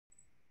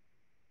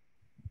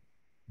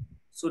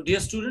So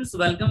dear students,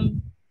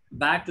 welcome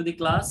back to the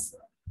class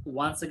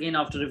once again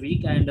after a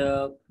week, and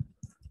I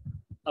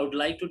would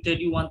like to tell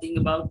you one thing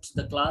about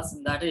the class,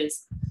 and that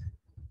is,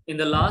 in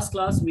the last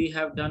class we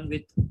have done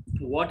with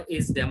what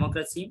is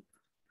democracy,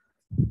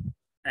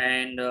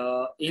 and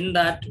in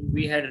that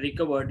we had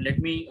recovered. Let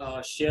me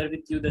share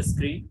with you the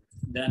screen,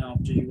 then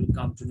after you will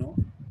come to know.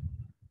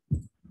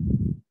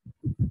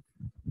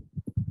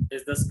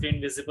 Is the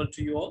screen visible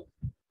to you all?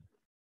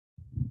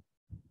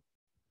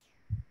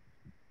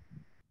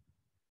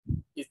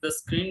 Is the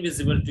screen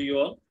visible to you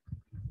all?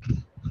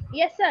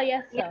 Yes, sir.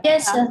 Yes, sir.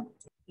 Yes, sir.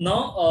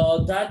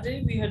 Now, that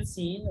day we had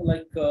seen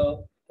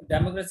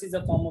democracy is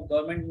a form of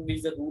government in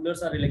which the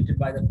rulers are elected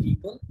by the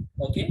people,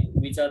 okay,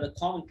 which are the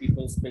common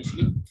people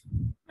especially.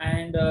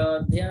 And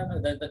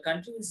the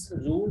country is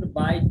ruled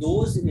by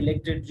those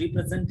elected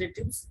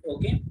representatives,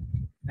 okay,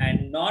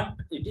 and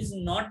it is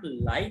not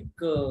like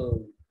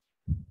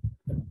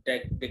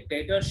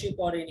dictatorship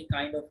or any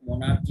kind of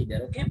monarchy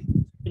there, okay.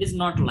 It is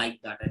not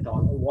like that at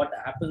all. What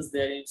happens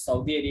there in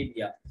Saudi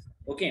Arabia,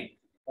 okay,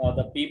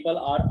 the people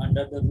are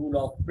under the rule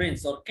of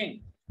prince or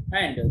king,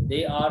 and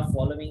they are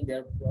following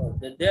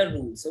their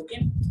rules,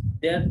 okay,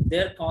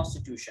 their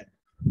constitution,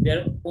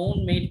 their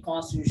own made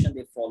constitution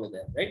they follow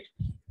there, right?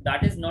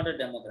 That is not a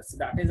democracy,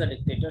 that is a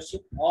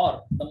dictatorship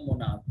or the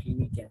monarchy,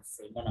 we can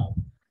say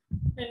monarchy.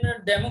 In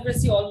a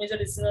democracy, all major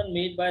decisions are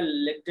made by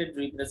elected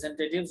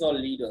representatives or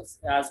leaders.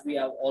 As we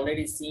have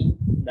already seen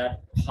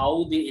that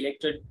how the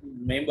elected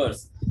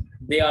members,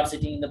 they are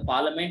sitting in the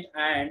parliament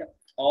and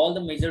all the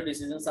major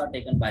decisions are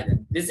taken by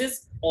them. This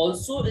is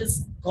also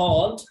is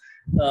called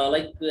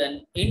like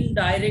an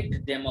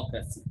indirect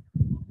democracy.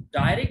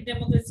 Direct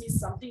democracy is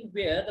something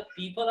where the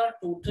people are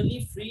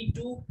totally free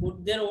to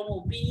put their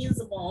own opinions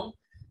upon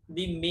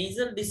the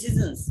major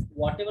decisions.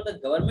 Whatever the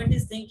government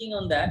is thinking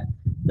on that,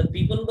 the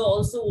people would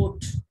also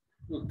vote,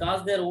 to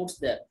cast their votes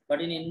there. But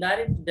in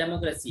indirect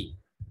democracy,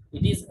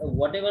 it is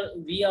whatever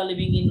we are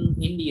living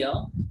in India,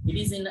 it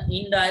is in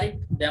indirect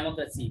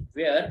democracy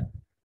where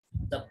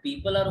the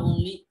people are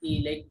only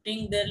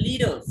electing their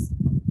leaders,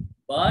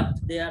 but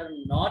they are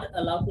not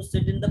allowed to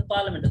sit in the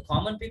parliament. The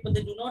common people,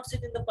 they do not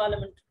sit in the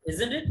parliament,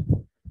 isn't it?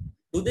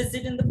 Do they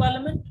sit in the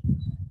parliament?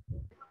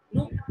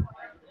 No.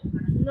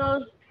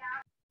 No.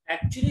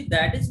 Actually,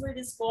 that is why it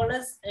is called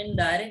as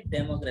indirect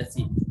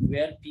democracy,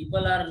 where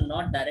people are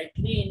not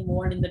directly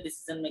involved in the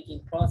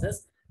decision-making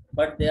process,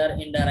 but they are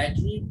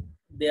indirectly,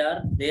 they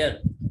are there.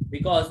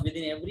 Because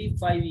within every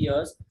 5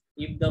 years,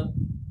 if the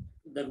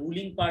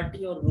ruling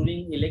party or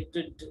ruling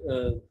elected,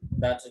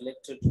 that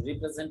elected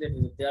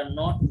representative, they are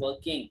not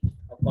working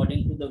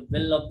according to the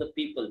will of the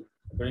people,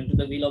 according to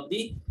the will of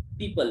the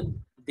people,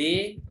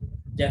 they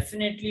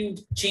definitely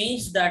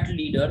change that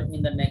leader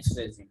in the next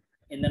regime,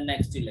 in the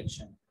next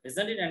election,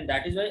 isn't it? And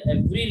that is why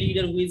every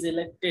leader who is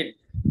elected,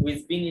 who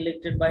is being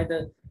elected by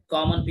the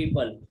common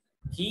people,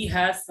 he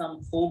has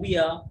some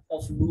phobia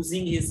of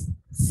losing his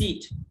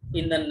seat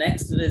in the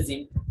next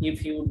regime if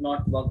he would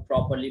not work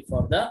properly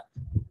for the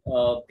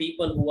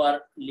people who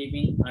are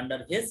living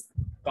under his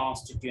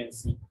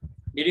constituency.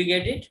 Did you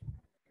get it?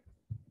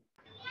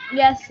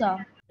 Yes,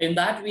 sir. In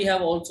that, we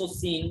have also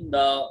seen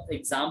the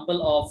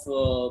example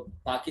of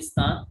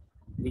Pakistan,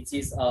 which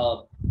is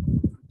a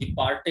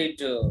departed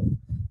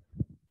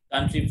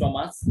country from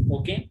us,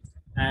 okay,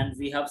 and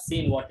we have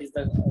seen what is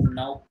the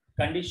now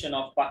condition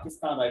of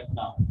Pakistan right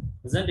now,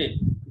 isn't it?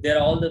 There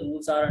all the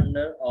rules are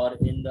under or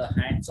in the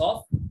hands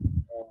of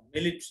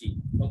military,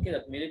 okay.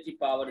 The military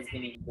power is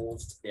being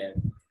imposed there,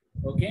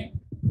 okay.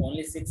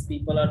 Only 6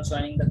 people are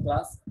joining the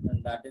class,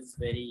 and that is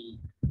very.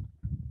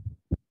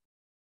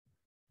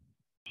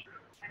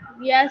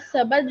 Yes,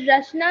 sir. But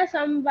Rashna,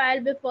 some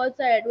while before,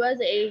 sir, it was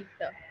 8.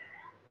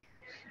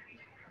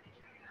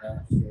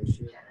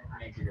 Sure,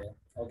 maybe there.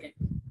 Okay.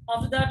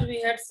 After that, we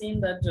had seen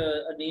that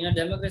in a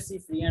democracy,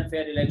 free and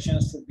fair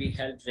elections should be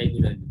held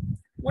regularly.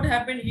 What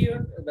happened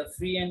here? The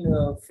free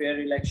and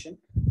fair election,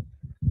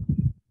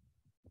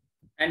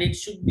 and it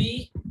should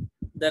be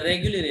the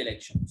regular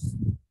elections.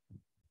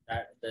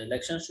 That the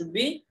elections should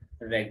be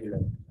regular.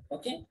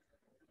 Okay.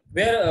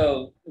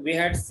 Where we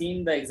had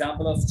seen the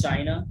example of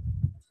China,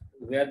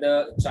 where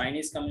the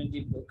Chinese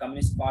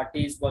Communist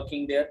Party is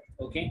working there.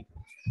 Okay,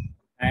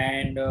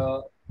 and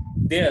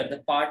there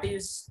the party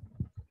is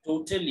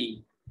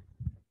totally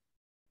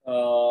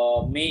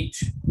made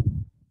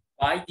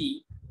by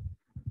the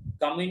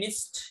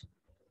communist,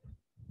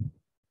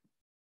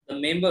 the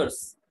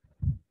members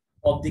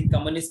of the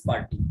Communist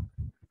Party.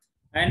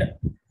 And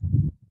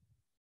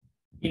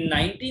in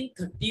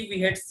 1930, we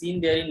had seen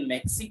there in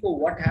Mexico,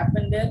 what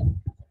happened there?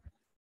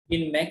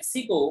 In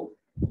Mexico,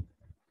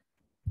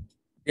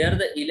 there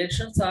the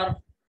elections are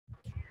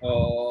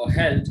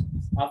held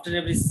after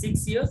every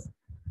 6 years.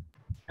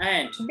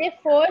 And they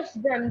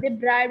forced them, they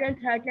bribed and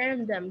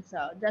threatened them,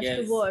 sir, just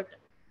to vote.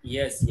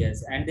 Yes.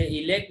 And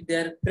they elect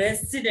their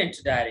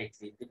president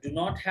directly. They do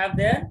not have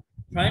their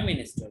prime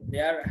minister. They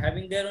are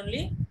having their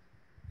only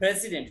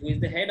president, who is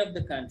the head of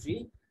the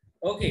country.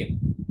 Okay.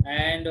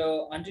 And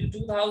until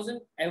 2000,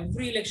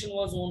 every election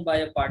was won by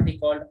a party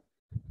called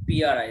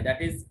PRI,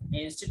 that is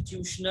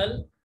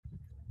Institutional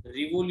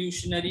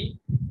Revolutionary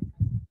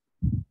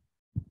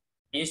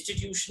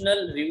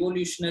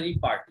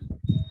Party.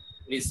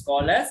 It is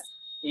called as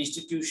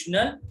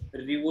Institutional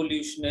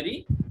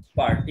Revolutionary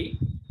Party.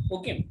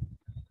 Okay,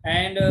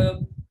 and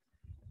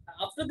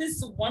after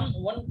this,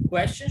 one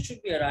question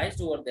should be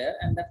arised over there,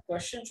 and that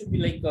question should be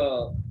like,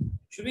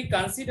 should we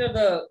consider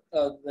the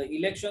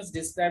elections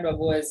described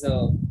above as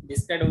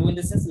described above in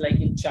the sense like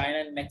in China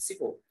and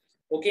Mexico?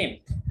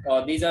 Okay,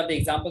 these are the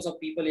examples of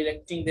people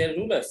electing their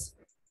rulers,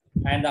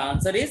 and the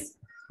answer is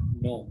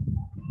no.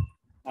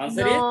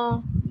 Answer is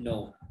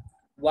no.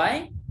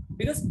 Why?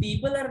 Because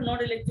people are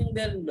not electing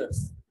their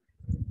rulers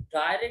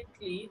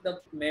directly.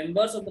 The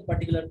members of the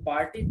particular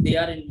party, they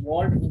are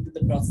involved into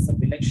the process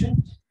of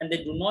election, and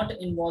they do not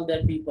involve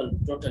their people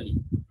totally.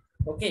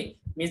 Okay,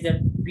 means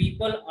that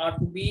people are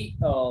to be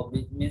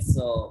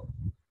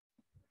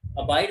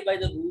abide by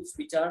the rules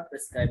which are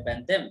prescribed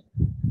by them.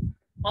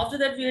 After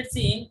that, we had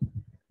seen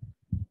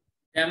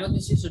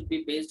democracy should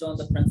be based on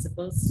the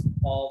principles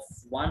of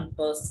one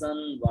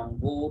person, one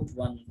vote,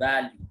 one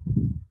value.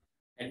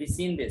 Have we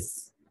seen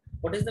this?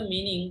 What is the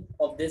meaning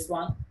of this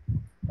one?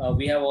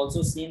 We have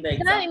also seen the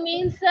example. It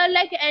means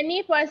like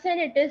any person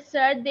it is,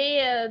 sir.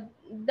 They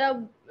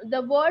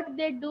the vote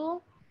they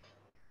do,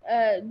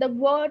 the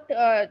vote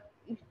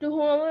to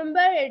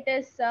whomever it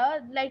is,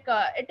 sir. Like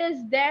it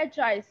is their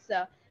choice,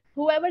 sir.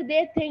 Whoever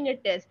they think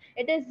it is,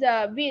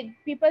 we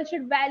people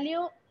should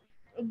value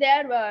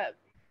their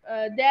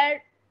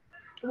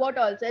vote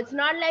also. It's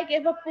not like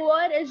if a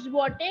poor is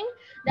voting,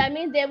 that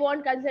means they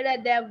won't consider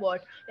their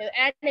vote,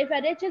 and if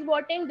a rich is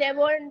voting, they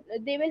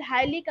will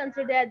highly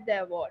consider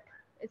their vote.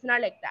 It's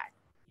not like that.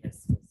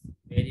 Yes, yes,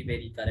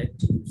 very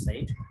correct you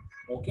said.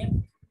 Okay,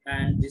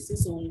 and this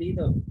is only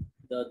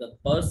the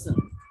person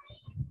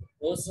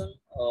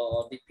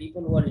or the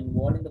people who are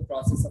involved in the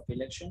process of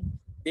election.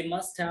 They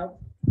must have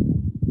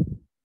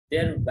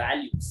their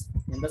values,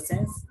 in the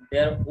sense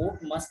their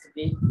vote must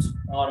be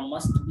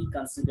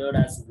considered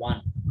as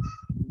one,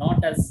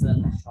 not as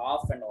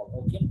half and all.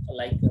 Okay,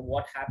 like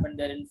what happened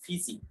there in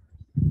Fiji.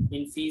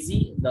 In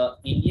Fiji, the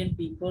Indian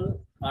people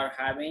are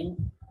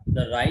having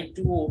the right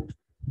to vote.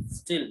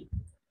 Still,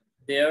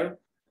 their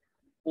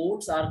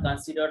votes are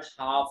considered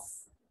half.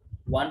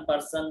 One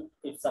person,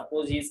 if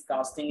suppose he is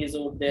casting his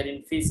vote there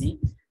in Fiji,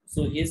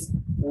 so his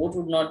vote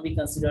would not be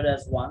considered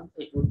as one,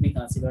 it would be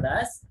considered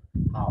as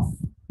half.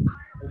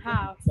 Okay.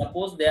 Half.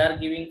 Suppose they are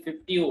giving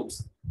 50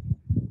 votes.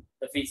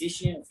 The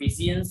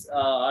Fijians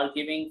are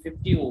giving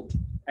 50 votes,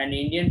 and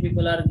Indian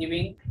people are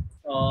giving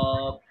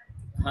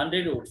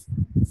 100 votes.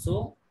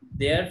 So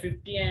their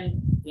 50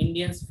 and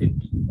Indians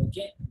 50.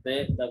 Okay,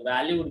 the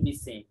value would be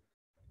same.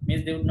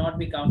 Means they would not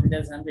be counted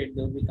as 100,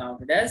 they would be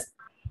counted as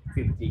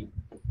 50.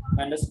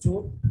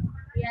 Understood?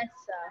 Yes,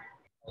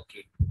 sir.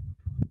 Okay.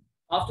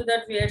 After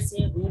that, we had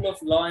seen rule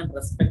of law and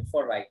respect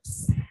for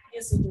rights.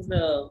 Yes, it is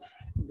a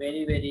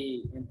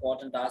very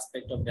important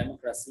aspect of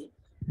democracy,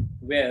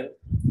 where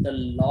the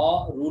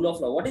rule of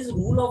law. What is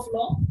rule of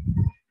law?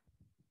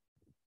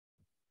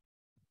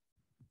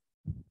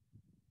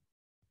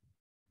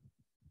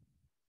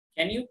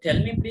 Can you tell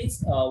me,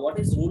 please, what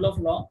is rule of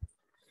law?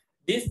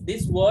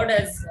 This word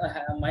has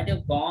might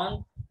have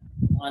gone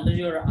under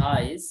your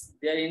eyes.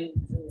 They're in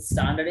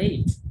standard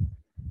 8.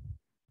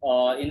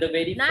 In the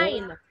very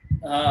 9.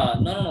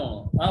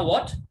 No.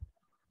 What?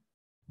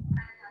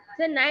 It's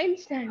a 9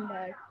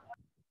 standard.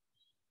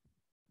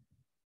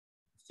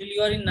 Still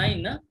you are in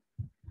 9, na?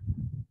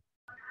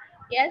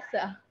 Yes,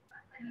 sir.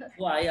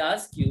 So I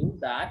ask you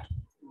that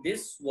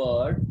this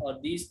word or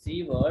these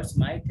 3 words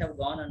might have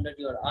gone under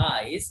your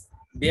eyes.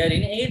 They are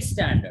in 8th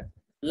standard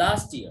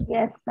last year.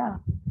 Yes, sir.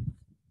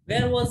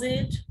 Where was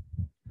it?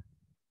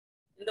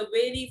 In the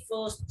very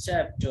first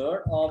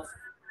chapter of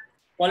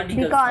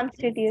political The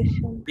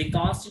Constitution. The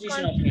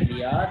Constitution of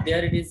India.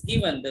 There it is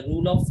given, the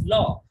rule of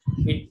law.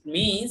 It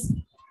means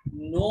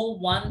no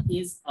one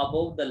is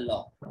above the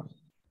law.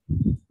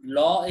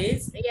 Law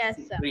is Yes,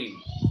 sir.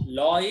 supreme.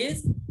 Law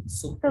is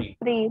supreme.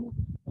 Supreme.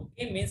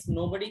 Okay, means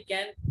nobody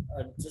can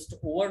just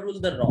overrule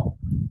the law.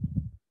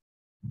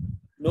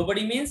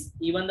 Nobody means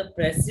even the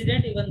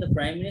president, even the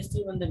prime minister,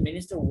 even the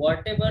minister,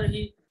 whatever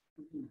he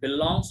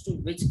belongs to,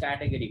 which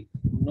category,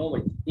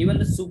 nobody. Even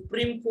the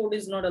Supreme Court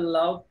is not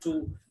allowed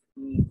to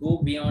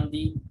go beyond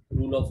the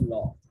rule of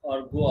law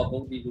or go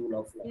above the rule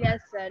of law.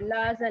 Yes, sir.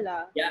 Law is a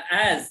law. Yeah,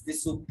 as the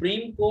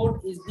Supreme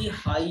Court is the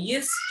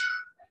highest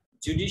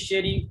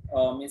judiciary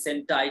means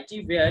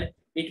entity, where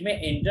it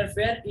may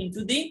interfere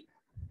into the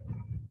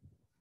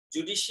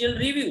judicial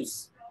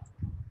reviews.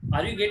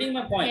 Are you getting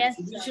my point? Yes,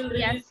 Judicial sir. reviews,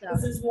 Yes, sir.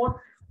 this is what,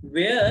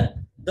 where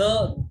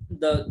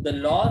the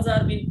laws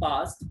are being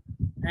passed,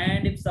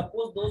 and if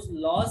suppose those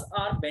laws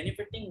are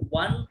benefiting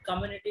one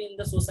community in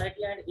the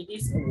society and it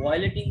is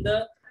violating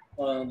the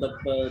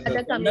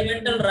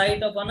fundamental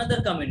right of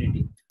another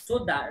community,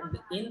 so that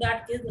in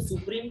that case the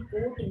Supreme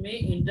Court may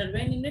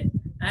intervene in it,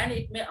 and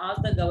it may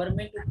ask the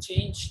government to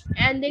change,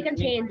 And they can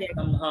change it.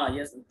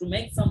 yes, to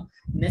make some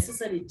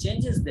necessary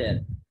changes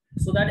there,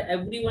 so that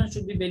everyone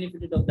should be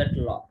benefited of that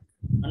law.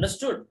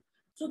 Understood?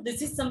 So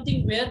this is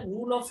something where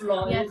rule of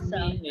law Yes, is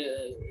sir.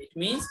 it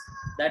means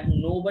that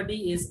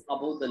nobody is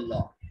above the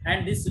law.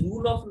 And this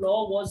rule of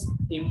law was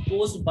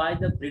imposed by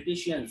the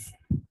Britishers.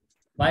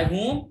 By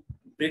whom?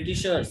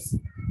 Britishers.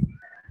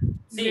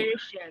 See,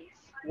 Britishers.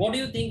 what do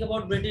you think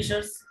about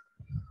Britishers?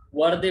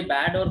 Were they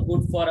bad or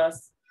good for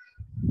us?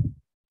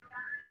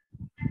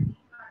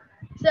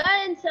 So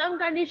in some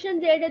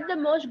conditions they did the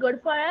most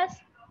good for us,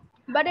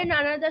 but in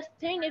another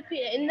thing, if we,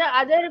 in the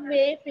other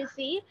way, if we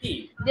see,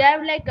 See, they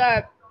have like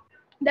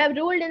they have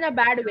ruled in a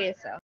bad way,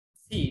 sir.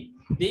 see,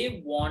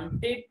 they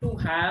wanted to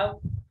have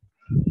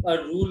a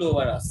rule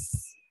over us.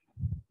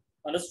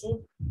 Understood?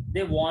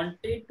 They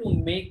wanted to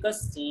make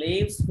us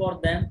slaves for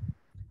them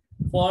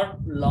for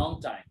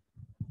long time.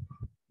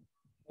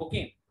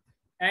 Okay.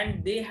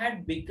 And they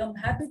had become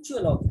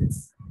habitual of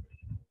this.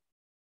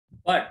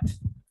 But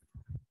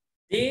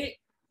they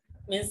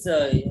means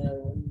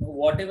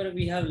whatever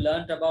we have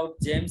learned about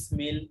James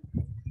Mill,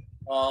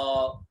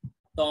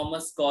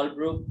 Thomas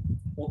Colebrook,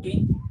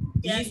 okay,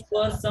 these Yes,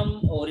 were sir.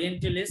 some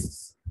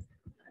Orientalists.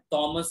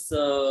 Thomas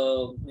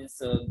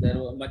means there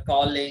were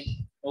Macaulay,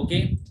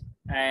 okay,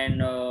 and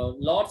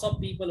lots of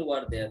people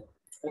were there,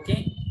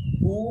 okay,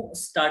 who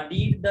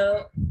studied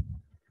the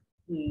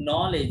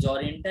knowledge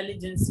or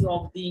intelligence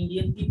of the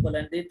Indian people,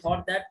 and they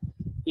thought that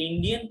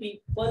Indian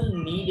people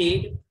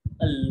needed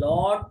a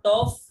lot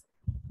of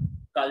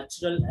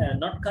cultural,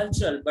 not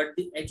cultural, but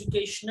the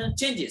educational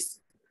changes.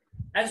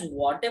 As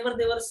whatever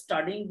they were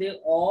studying, they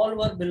all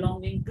were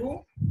belonging to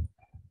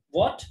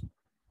what?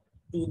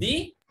 To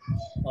the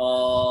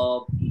uh,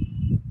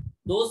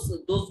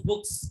 those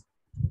books,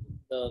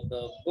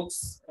 the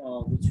books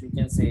which we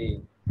can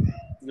say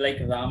like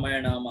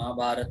Ramayana,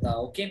 Mahabharata.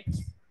 Okay,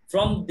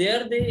 from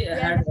there they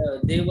Yes, had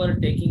they were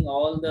taking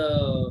all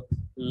the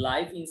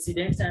life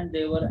incidents and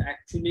they were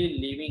actually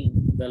living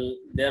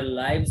their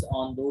lives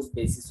on those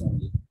basis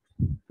only.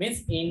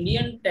 Means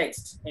Indian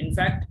text, in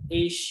fact,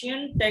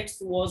 Asian text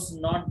was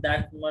not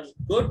that much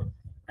good,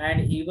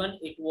 and even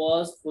it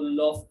was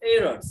full of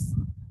errors.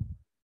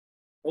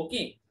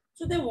 Okay,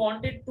 so they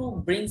wanted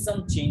to bring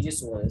some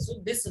changes over there. So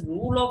this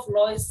rule of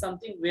law is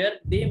something where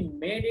they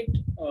made it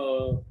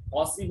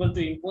possible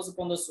to impose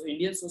upon the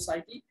Indian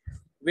society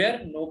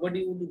where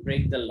nobody would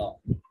break the law.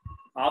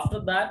 After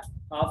that,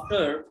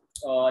 after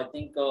I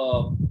think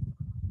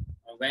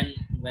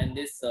when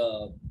this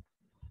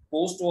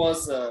post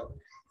was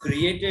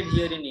created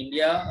here in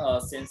India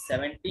since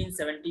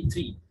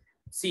 1773.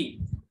 See,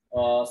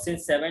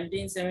 since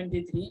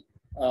 1773,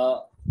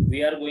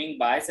 we are going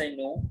bias. I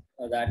know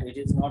that it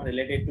is not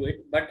related to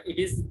it, but it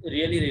is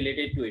really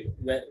related to it.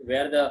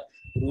 Where the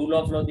rule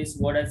of law, this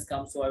word has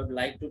come. So I would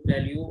like to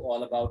tell you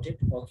all about it.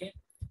 Okay,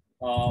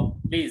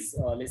 please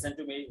listen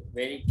to me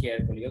very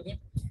carefully. Okay,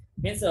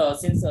 means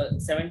since yes, sir.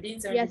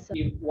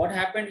 1773, what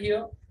happened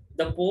here?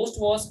 The post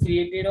was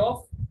created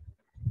of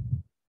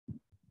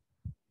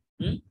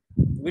hmm?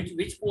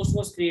 Which post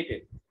was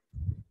created?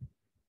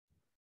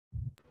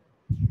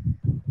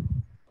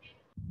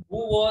 Who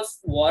was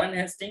Warren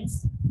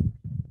Hastings?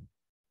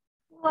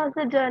 Was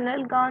the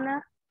General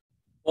Governor?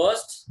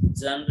 First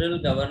General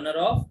Governor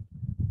of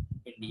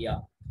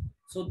India.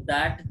 So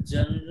that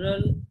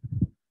General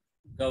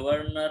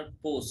Governor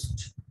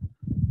post,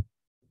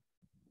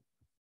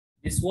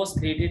 this was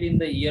created in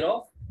the year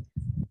of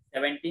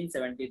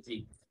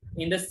 1773.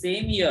 In the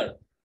same year,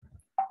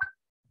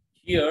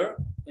 here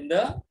in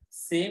the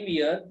same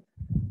year,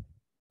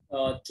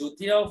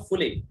 Jyotirao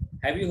Phule.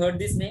 Have you heard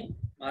this name?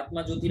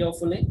 Mahatma Jyotirao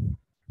Phule.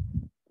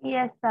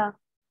 Yes, sir.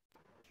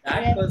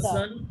 That Yes, sir.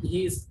 person,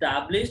 he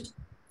established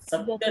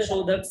Satya Jyotirao.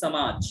 Shodhak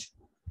Samaj.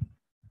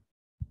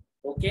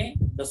 Okay,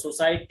 the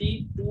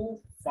society to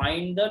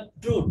find the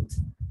truth.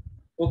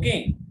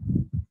 Okay,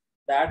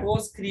 that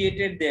was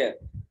created there.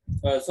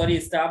 Sorry,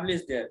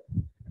 established there.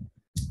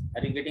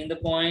 Are you getting the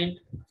point?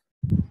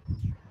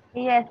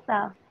 Yes,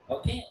 sir.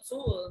 Okay, so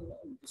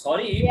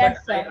sorry, but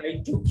Yes, sir.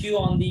 I took you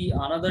on the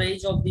another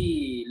age of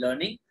the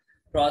learning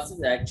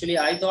process. Actually,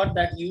 I thought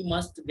that you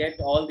must get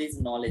all this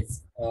knowledge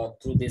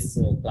through this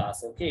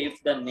class. Okay,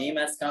 if the name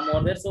has come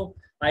over there, so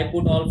I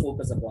put all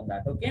focus upon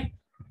that. Okay,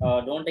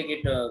 don't take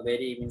it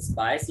very means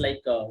bias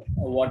like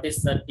what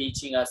is sir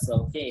teaching us.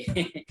 Okay,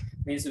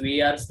 means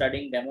we are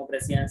studying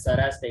democracy and sir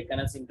has taken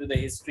us into the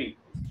history,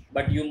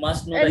 but you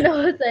must know the No,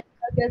 sir.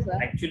 Okay, sir.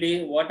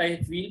 actually what I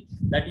feel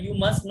that you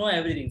must know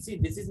everything. See,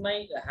 this is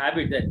my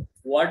habit that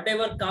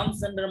whatever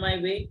comes under my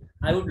way,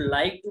 I would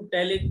like to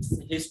tell its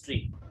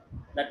history,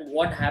 that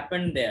what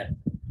happened there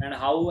and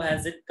how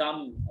has it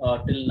come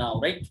till now,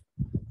 right?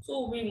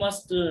 So we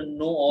must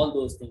know all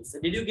those things.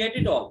 Did you get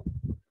it all?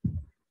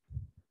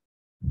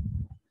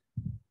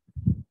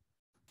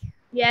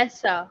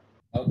 Yes, sir.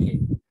 Okay.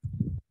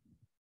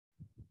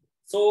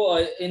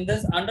 So in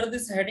this under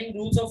this heading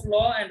rules of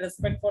law and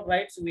respect for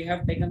rights, we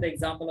have taken the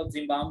example of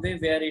Zimbabwe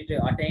where it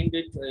attained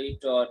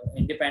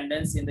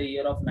independence in the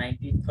year of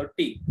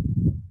 1930.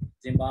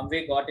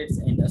 Zimbabwe got its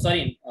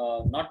sorry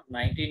not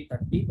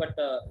 1930 but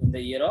in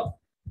the year of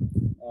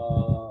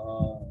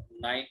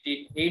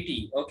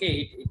 1980.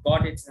 Okay, it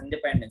got its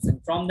independence,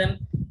 and from then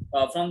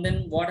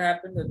what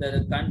happened?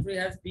 The country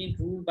has been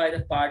ruled by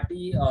the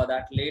party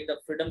that led the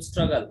freedom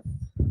struggle.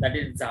 That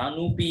is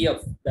ZANU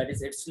PF. That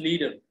is its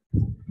leader.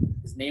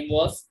 His name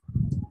was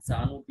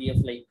ZANU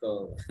PF, like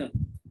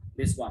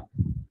this one.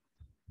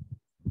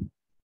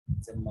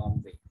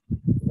 Zimbabwe.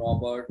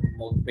 Robert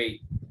Mugabe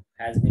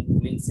has been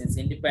ruling since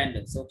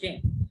independence.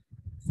 Okay,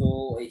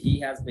 so he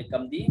has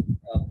become the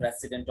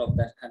president of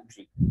that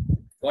country.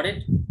 Got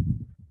it?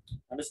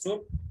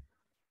 Understood?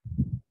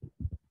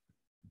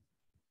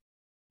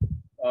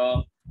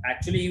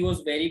 Actually, he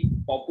was very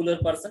popular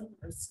person.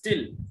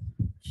 Still,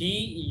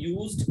 he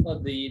used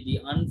the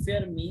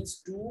unfair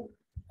means to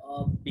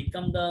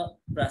become the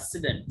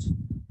president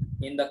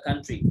in the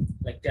country.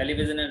 Like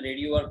television and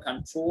radio are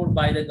controlled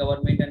by the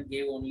government and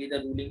gave only the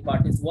ruling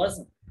parties. Was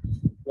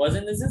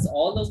in this sense,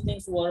 all those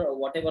things were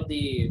whatever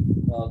the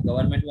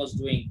government was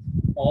doing.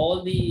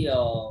 All the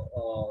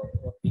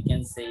what we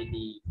can say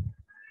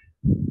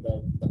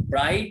the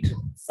bright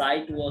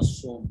side was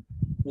shown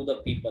to the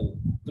people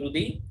through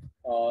the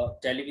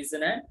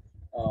television and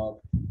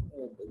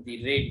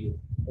the radio.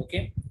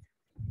 Okay,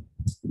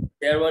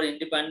 there were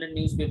independent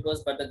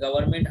newspapers, but the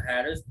government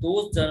harassed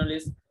those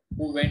journalists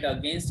who went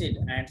against it,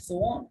 and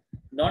so on.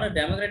 Not a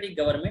democratic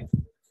government.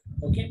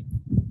 Okay,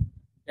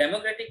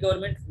 democratic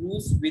government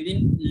rules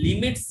within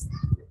limits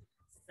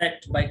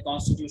set by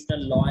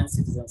constitutional law and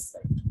citizens'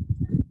 right.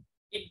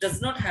 It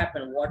does not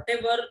happen.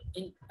 Whatever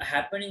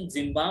happened in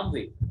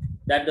Zimbabwe,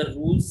 that the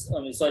rules,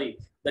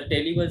 the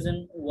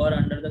television were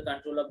under the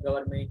control of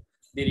government,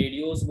 the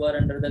radios were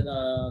under the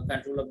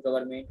control of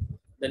government,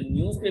 the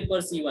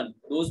newspapers, even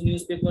those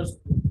newspapers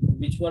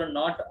which were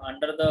not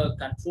under the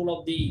control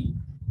of the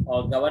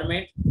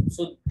government,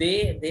 so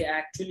they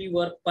actually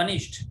were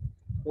punished.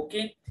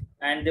 Okay,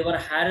 and they were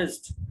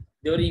harassed.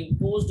 They were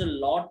imposed a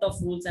lot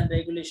of rules and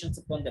regulations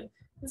upon them.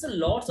 There's a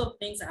lots of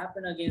things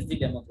happen against the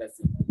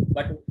democracy.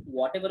 But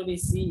whatever we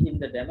see in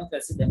the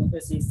democracy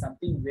is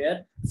something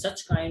where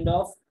such kind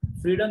of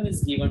freedom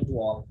is given to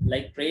all.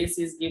 Like press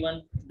is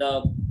given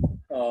the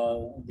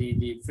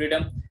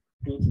freedom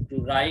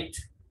to write.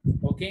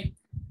 Okay,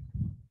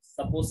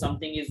 suppose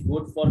something is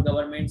good for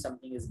government,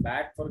 something is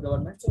bad for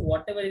government. So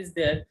whatever is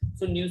there,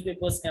 so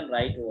newspapers can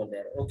write over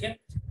there. Okay,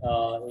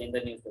 in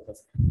the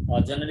newspapers,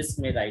 journalists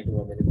may write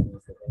over there in the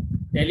newspaper.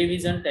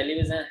 Television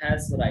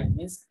has right,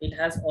 means it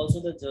has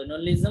also the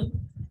journalism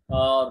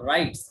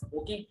rights.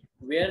 Okay,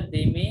 where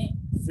they may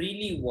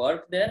freely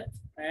work there,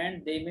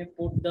 and they may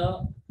put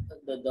the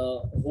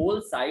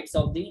whole sides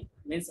of the,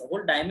 means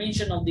whole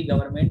dimension of the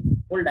government,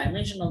 whole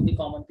dimension of the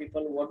common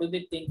people. What do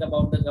they think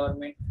about the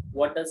government?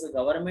 What does the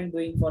government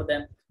doing for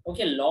them?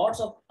 Okay, lots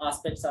of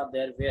aspects are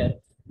there where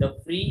the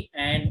free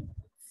and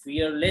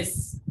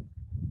fearless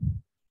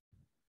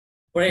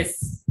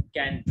press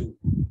can do.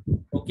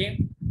 Okay,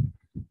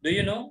 do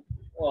you know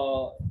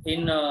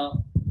in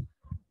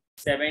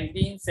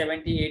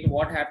 1778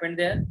 what happened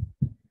there?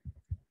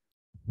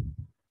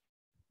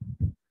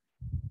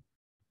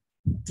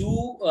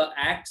 Two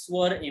acts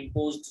were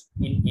imposed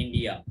in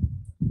India.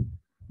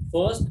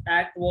 First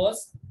act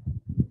was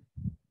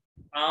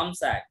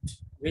Arms Act.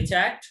 Which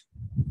act?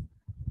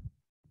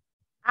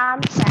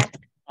 Arms Act,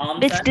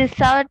 Arms which Act.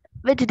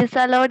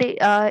 disallowed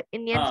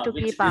Indians to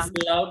Which keep arms.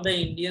 disallowed the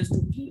Indians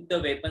to keep the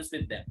weapons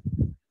with them,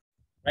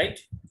 right?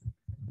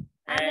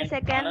 And the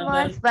second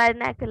another was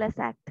Vernacular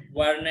Act.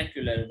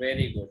 Vernacular,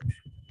 very good.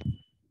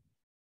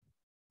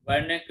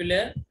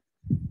 Vernacular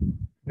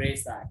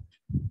Press Act,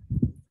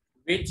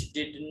 which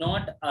did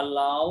not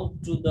allow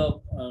to the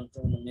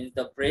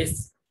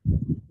press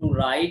to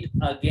write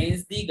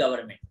against the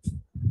government.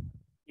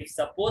 If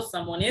suppose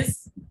someone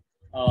is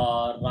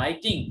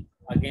writing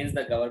against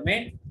the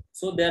government,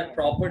 so their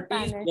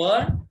properties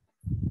were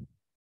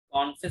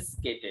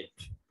confiscated.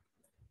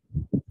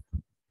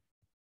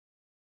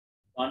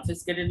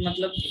 Confiscated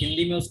मतलब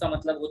हिंदी में उसका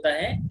मतलब होता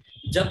है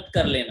जब्त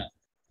कर लेना,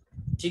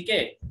 ठीक है,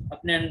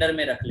 अपने अंडर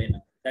में रख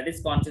लेना. That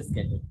is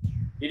confiscated.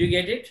 Did you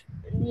get it?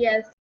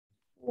 Yes.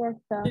 Yes,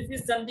 sir. This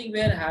is something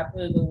where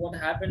what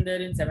happened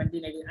there in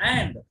 1780,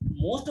 and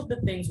most of the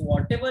things,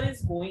 whatever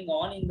is going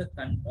on in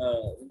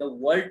the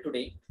world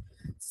today,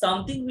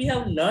 something we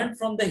have learned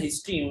from the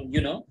history, you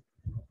know,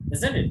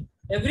 isn't it?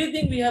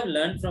 Everything we have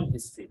learned from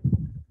history.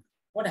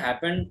 What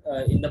happened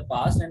in the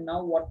past, and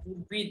now what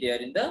would be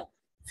there in the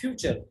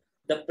future.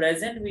 The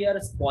present we are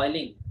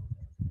spoiling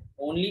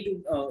only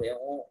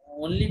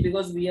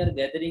because we are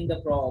gathering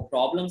the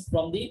problems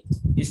from the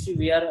history.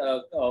 We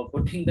are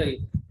putting the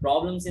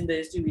problems in the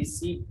history. We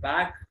see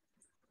back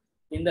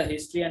in the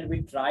history and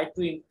we try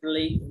to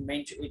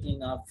implement it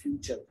in our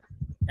future.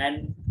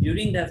 And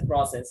during that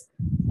process,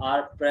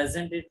 our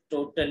present is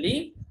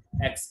totally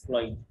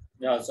exploiting,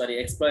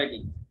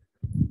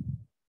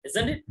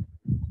 isn't it?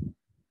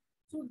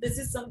 So this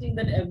is something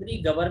that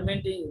every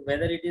government,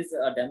 whether it is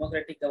a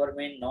democratic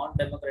government,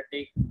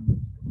 non-democratic,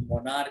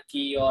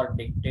 monarchy or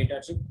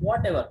dictatorship,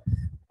 whatever,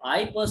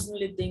 I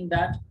personally think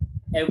that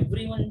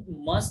everyone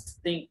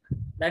must think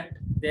that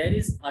there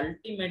is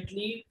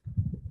ultimately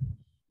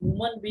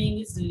human being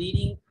is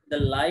leading the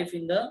life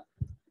in the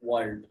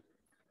world,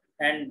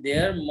 and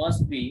there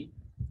must be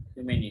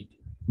humanity,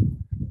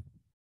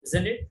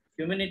 isn't it?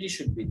 Humanity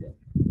should be there.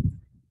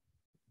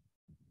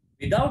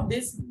 Without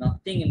this,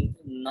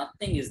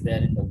 nothing is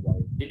there in the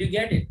world. Did you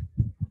get it?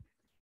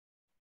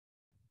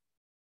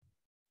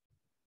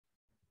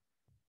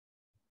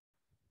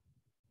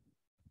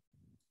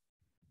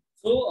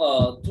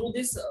 So through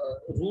this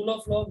rule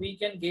of law, we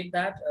can get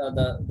that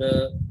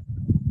the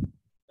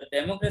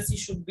democracy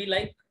should be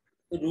like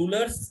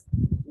rulers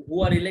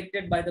who are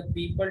elected by the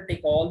people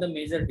take all the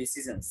major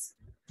decisions.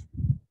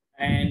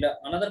 And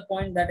another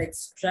point that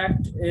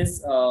extracted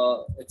is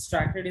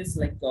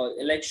like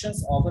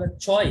elections offer a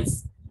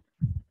choice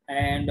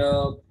and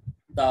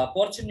the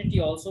opportunity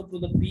also to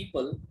the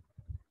people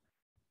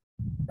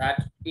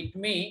that it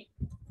may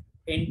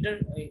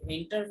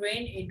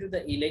intervene into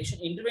the election.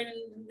 Intervene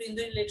in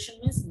the election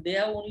means they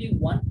have only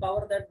one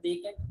power, that they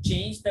can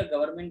change the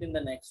government in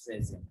the next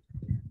regime.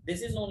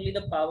 This is only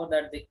the power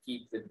that they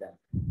keep with them.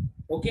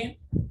 Okay.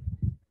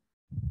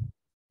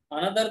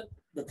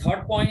 The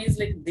third point is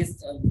like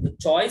this: the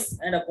choice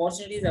and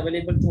opportunities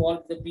available to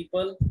all the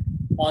people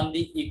on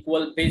the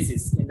equal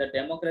basis. In the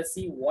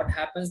democracy, what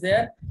happens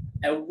there?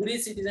 Every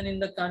citizen in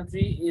the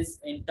country is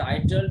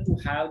entitled to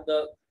have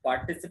the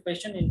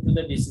participation into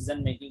the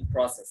decision-making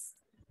process.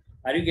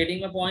 Are you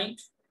getting my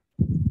point?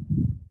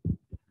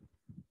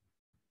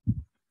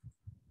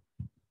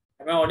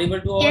 Am I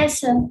audible to all? Yes,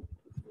 sir.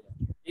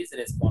 Please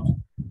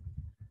respond.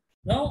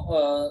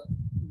 Now,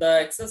 the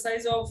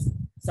exercise of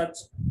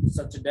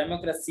such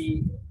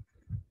democracy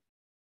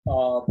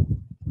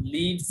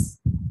leads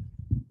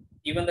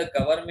even the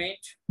government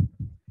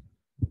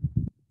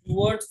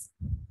towards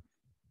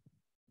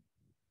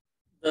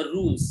the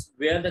rules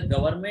where the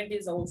government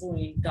is also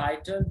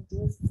entitled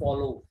to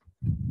follow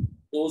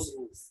those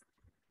rules,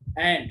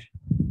 and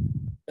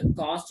the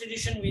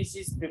constitution which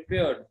is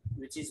prepared,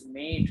 which is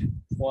made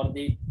for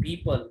the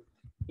people,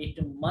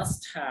 it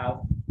must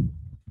have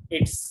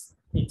its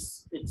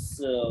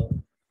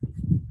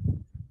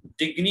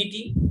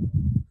dignity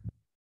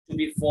to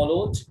be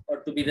followed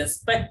or to be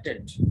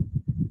respected.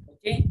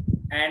 Okay,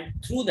 and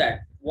through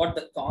that, what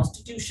the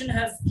constitution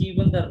has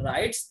given the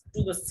rights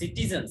to the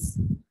citizens,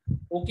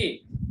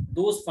 okay,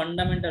 those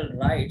fundamental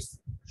rights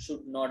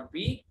should not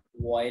be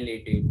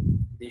violated.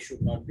 They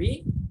should not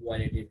be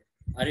violated.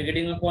 Are you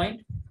getting my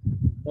point?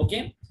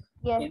 Okay.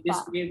 Yes, In this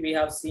sir. way, we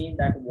have seen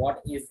that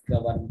what is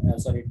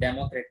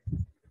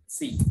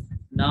democracy.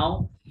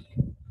 Now,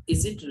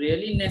 is it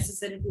really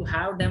necessary to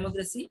have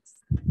democracy?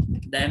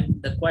 Then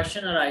the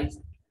question arises: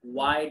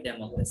 why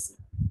democracy?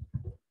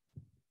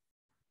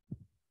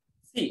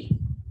 See,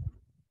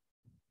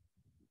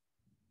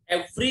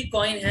 every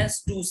coin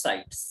has two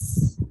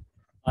sides.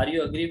 Are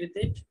you agree with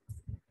it?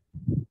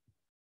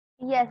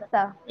 Yes,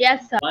 sir.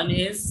 Yes, sir. One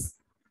is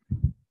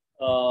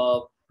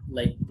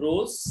like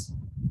pros,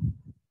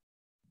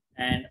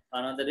 and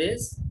another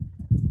is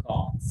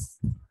cons,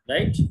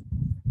 right?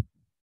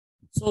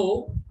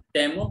 So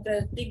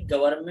democratic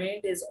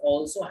government is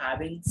also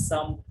having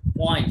some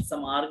points,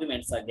 some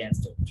arguments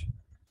against it.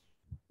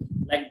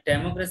 Like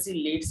democracy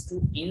leads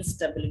to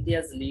instability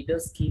as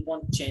leaders keep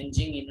on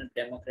changing in a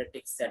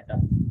democratic setup.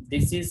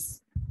 This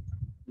is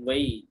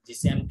वही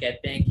जिसे हम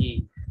कहते हैं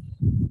कि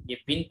ये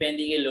pin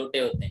पैंदी के लोटे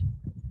होते हैं,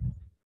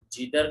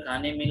 जिधर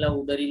खाने मिला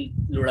उधर ही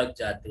लुढ़क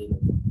जाते हैं.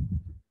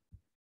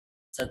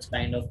 Such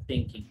kind of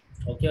thinking,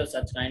 okay, or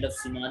such kind of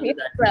scenario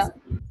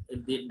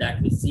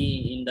that we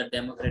see in the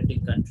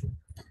democratic country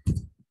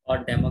or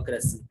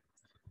democracy,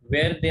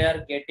 where they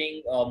are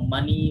getting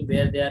money,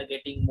 where they are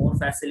getting more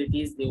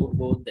facilities, they would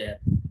go there.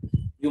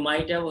 You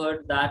might have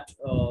heard that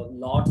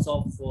lots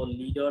of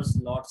leaders,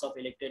 lots of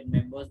elected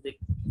members, they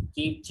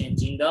keep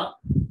changing the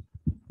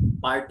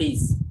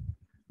parties.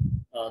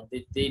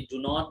 They do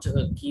not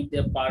keep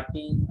their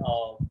party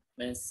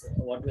means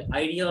what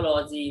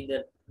ideology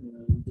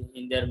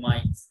in their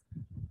minds.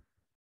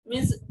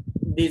 Means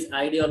this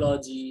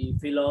ideology,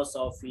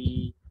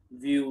 philosophy,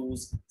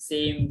 views,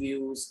 same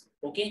views.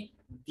 Okay,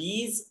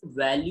 these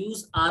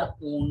values are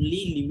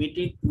only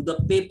limited to the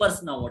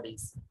papers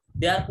nowadays.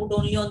 They are put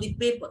only on the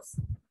papers.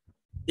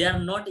 They are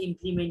not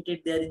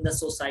implemented there in the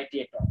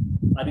society at all.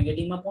 Are you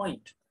getting my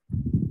point?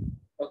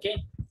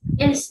 Okay.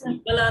 Yes, sir.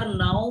 People are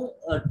now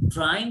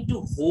trying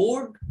to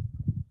hoard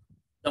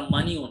the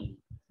money only,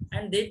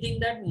 and they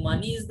think that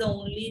money is the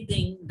only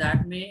thing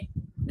that may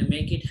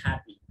make it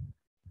happy,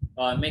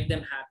 make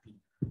them happy.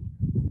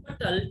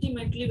 But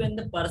ultimately, when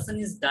the person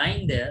is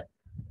dying there,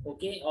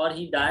 okay, or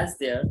he dies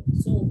there,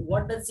 so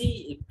what does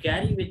he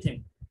carry with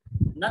him?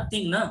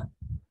 Nothing, no.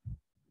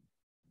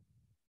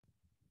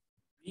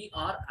 We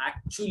are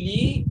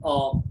actually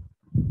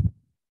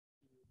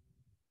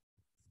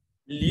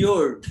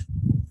lured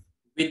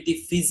with the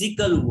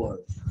physical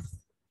world.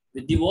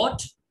 With the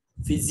what?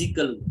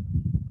 Physical world,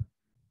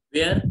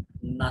 where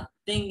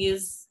nothing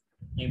is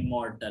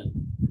immortal.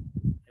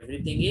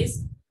 Everything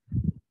is.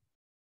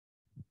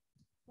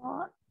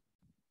 What?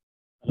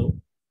 Hello?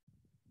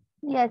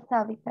 Yes,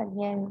 sir, we can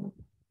hear you.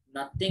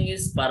 Nothing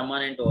is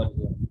permanent over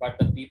here, but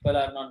the people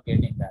are not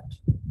getting that.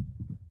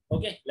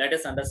 Okay, let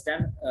us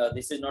understand.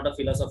 This is not a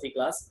philosophy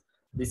class.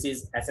 This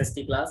is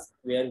SST class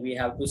where we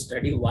have to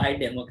study why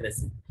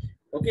democracy.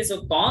 Okay,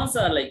 so cons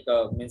are like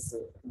means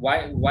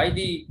why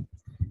the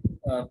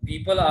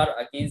people are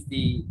against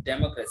the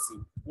democracy.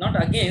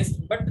 Not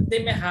against, but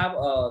they may have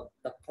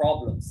the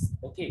problems.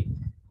 Okay,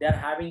 they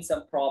are having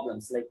some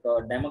problems like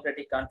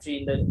democratic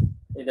country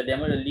in the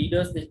demo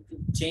leaders, they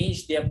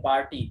change their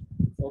party.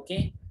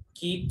 Okay,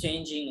 keep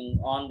changing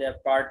on their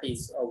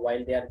parties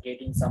while they are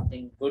getting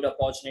something good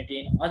opportunity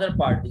in other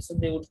parties, so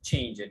they would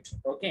change it.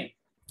 Okay,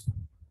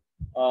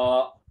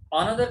 uh,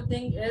 another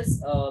thing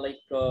is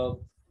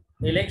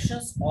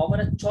elections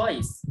offer a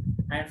choice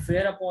and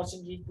fair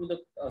opportunity to the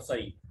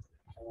sorry,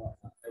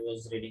 I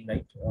was reading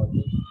right.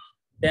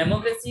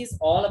 Democracy is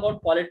all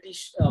about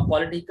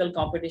political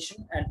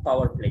competition and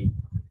power play,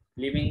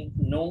 leaving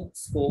no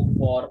scope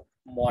for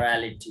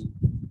morality.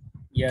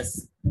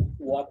 Yes,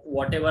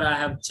 whatever I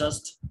have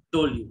just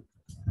told you.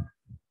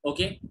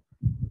 Okay,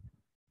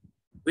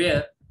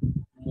 where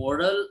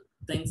moral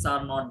things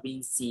are not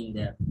being seen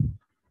there.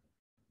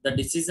 The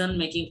decision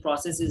making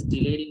process is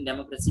delayed in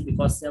democracy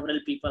because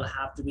several people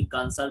have to be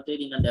consulted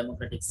in a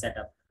democratic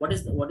setup. What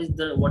does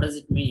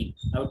it mean?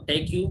 I would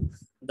take you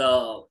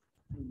the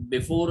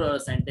before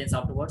sentence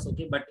afterwards.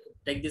 Okay, but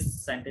take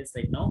this sentence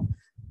right now.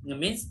 It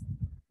means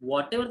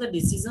whatever the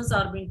decisions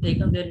are being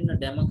taken there in a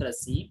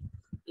democracy,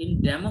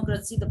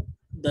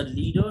 the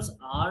leaders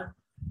are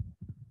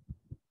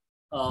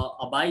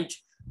abide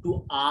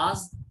to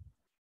ask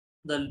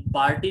the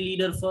party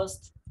leader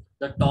first,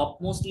 the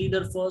topmost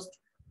leader first,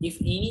 if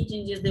any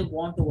changes they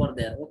want over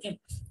there. Okay,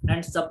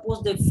 and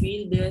suppose they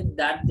feel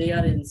that they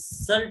are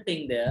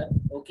insulting there.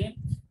 Okay,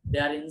 they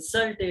are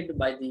insulted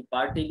by the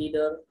party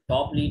leader,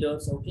 top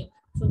leaders. Okay,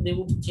 so they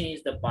would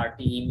change the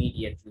party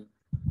immediately.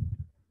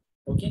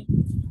 Okay,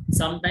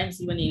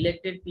 sometimes even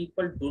elected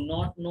people do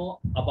not know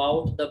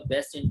about the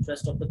best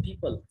interest of the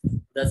people,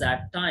 thus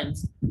at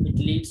times it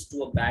leads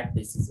to a bad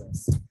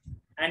decisions.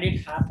 And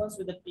it happens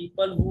with the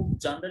people who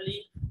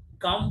generally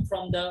come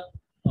from the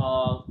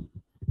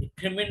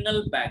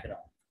criminal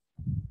background.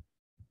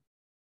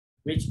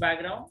 Which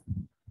background?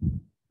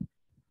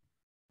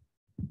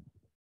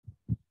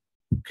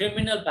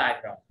 Criminal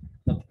background.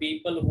 The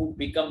people who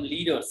become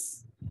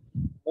leaders,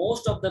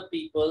 most of the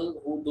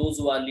people those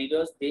who are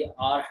leaders, they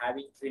are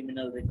having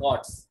criminal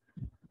records,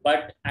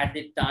 but at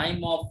the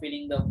time of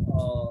filling the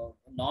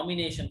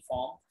nomination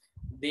form,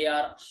 they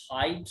are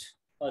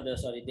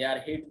they are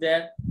hid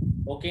there.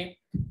 Okay,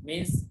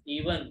 means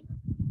even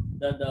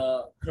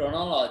the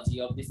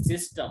chronology of the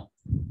system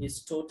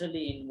is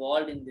totally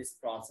involved in this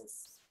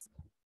process.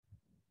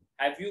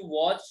 Have you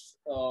watched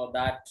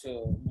that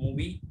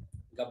movie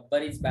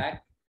Gabbar is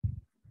Back?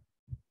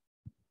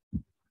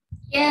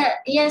 Yeah,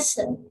 yes,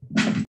 sir.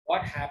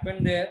 What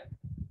happened there?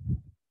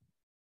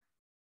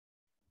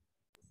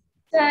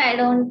 So I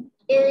don't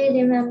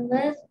really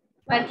remember,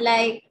 but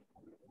like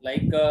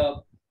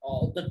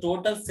the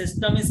total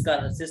system is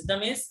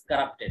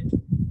corrupted,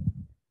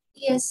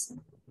 yes,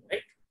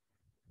 right?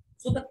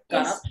 So the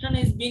yes, corruption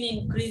is been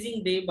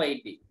increasing day by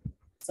day.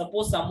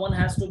 Suppose someone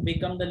has to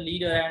become the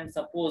leader and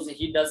suppose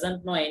he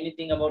doesn't know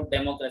anything about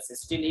democracy,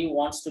 still he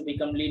wants to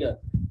become leader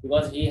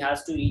because he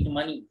has to eat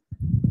money.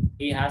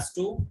 He has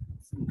to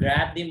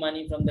grab the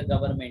money from the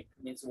government.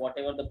 Means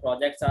whatever the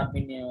projects are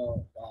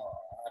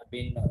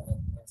been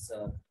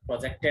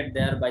projected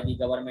there by the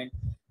government,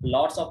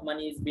 lots of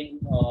money is being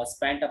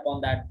spent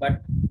upon that,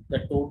 but the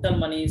total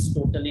money is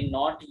totally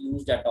not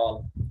used at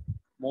all.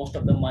 Most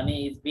of the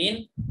money is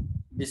being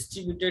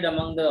distributed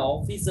among the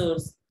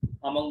officers,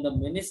 among the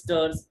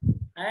ministers,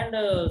 and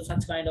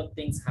such kind of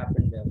things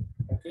happen there.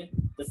 Okay,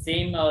 the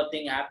same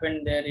thing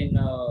happened there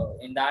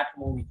in that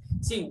movie.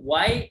 See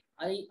why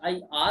I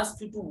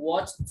asked you to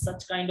watch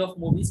such kind of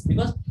movies,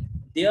 because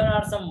there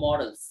are some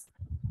models.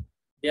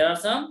 There are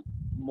some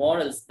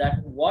models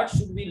that what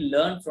should we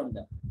learn from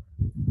them.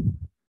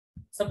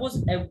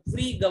 Suppose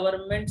every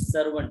government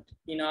servant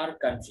in our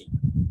country,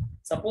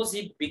 suppose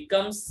he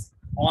becomes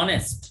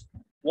honest,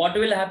 what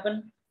will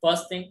happen?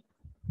 First thing,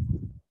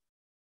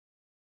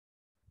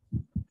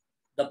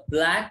 the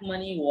black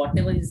money,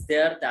 whatever is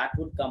there, that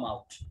would come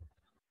out.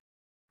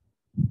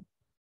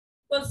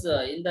 Because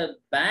in the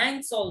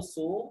banks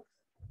also,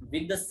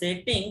 with the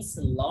settings,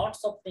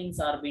 lots of things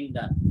are being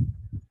done.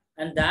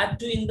 And that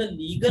too in the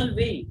legal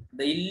way.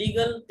 The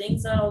illegal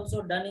things are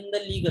also done in the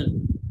legal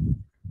way.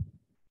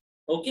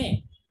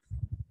 Okay.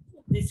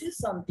 This is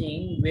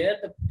something where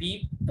the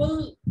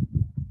people,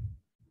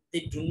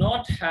 they do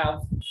not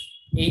have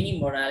any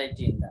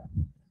morality in that.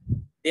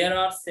 There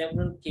are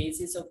several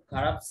cases of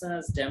corruption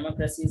as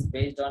democracy is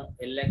based on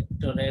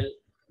electoral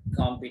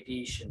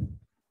competition.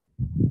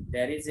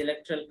 There is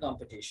electoral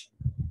competition.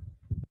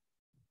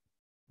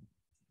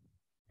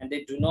 And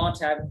they do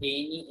not have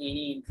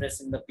any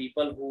interest in the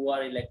people who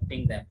are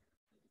electing them.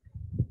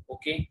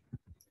 Okay.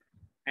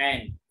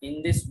 And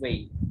in this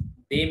way,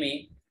 they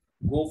may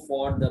go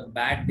for the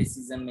bad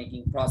decision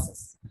making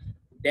process.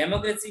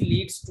 Democracy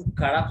leads to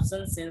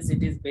corruption since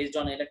it is based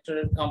on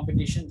electoral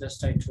competition,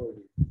 just I told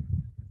you.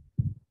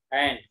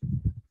 And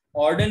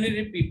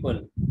ordinary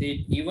people,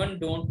 they even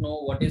don't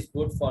know what is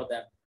good for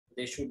them.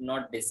 They should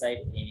not decide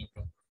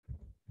anything.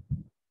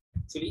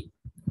 Actually,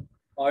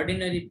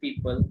 ordinary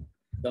people,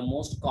 the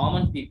most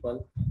common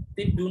people,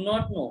 they do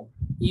not know.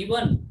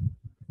 Even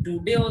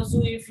today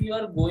also, if you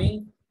are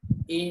going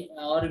in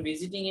or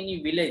visiting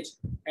any village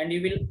and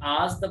you will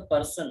ask the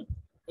person,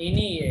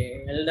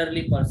 any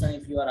elderly person,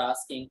 if you are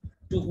asking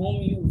to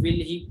whom you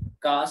will he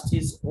cast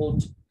his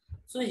vote,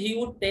 so he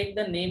would take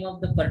the name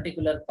of the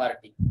particular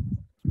party.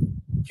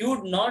 He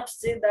would not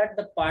say that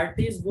the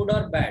party is good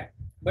or bad,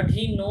 but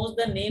he knows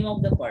the name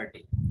of the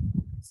party.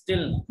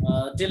 Still,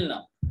 till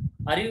now,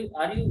 are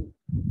you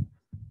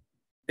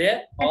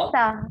there Yes, all?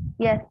 sir.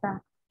 Yes,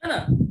 sir.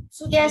 No.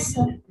 So Yes,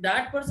 sir.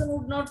 that person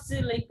would not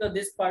say like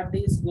this party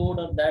is good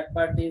or that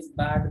party is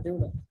bad.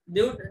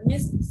 They would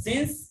miss,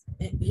 since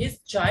his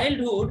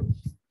childhood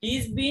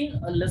he's been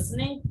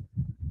listening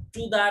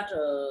to that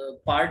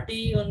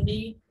party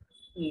only,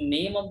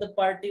 name of the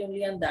party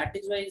only, and that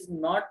is why he's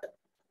not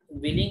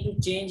willing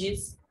to change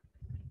his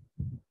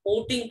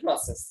voting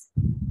process.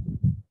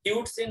 He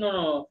would say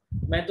no,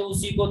 मैं तो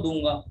उसी को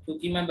दूंगा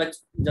क्योंकि मैं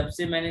जब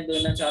से मैंने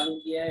देना चालू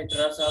किया है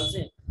 18 साल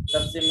से,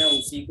 तब से मैं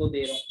उसी को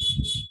दे रहा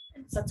हूँ.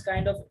 Such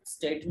kind of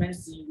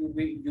statements you would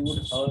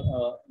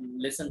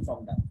listen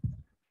from them.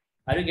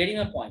 Are you getting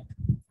my point?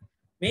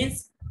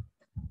 Means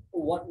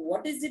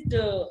what is it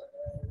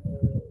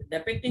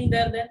depicting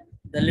there then?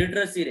 The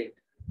literacy rate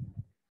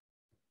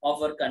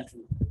of our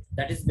country,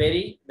 that is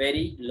very,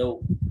 very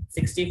low.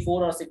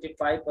 64 or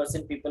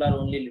 65% people are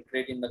only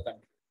literate in the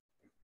country.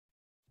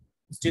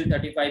 Still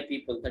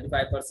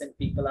 35%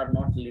 people are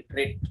not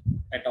literate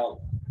at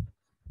all.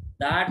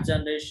 That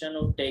generation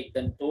would take,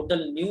 the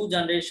total new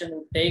generation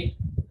would take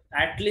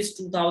at least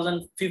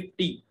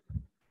 2050,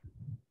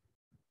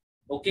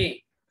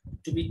 okay,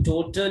 to be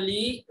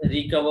totally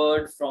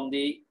recovered from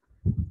the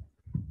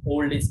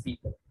oldest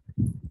people.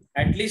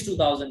 At least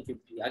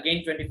 2050.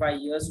 Again, 25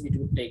 years it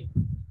would take.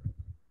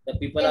 The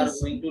people Yes.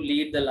 are going to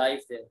lead the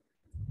life there.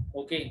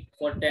 Okay,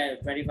 for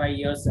 25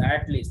 years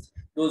at least.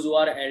 Those who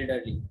are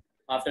elderly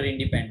after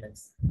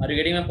independence. Are you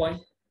getting my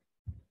point?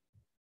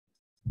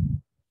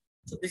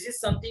 So this is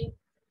something,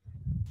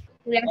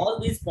 Yes. all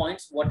these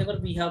points, whatever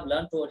we have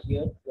learned over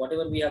here,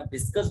 whatever we have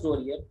discussed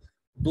over here,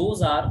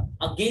 those are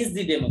against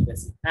the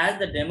democracy. As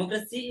the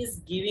democracy is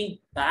giving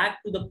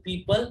back to the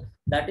people,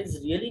 that is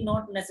really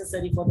not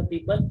necessary for the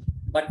people,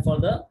 but for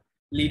the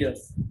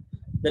leaders.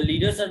 The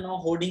leaders are now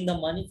holding the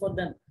money for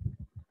them.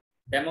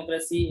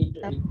 Democracy,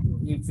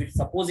 if it,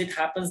 suppose it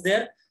happens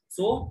there,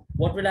 so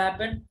what will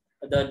happen?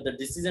 The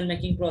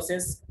decision-making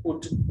process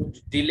would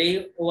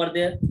delay over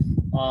there.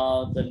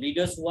 The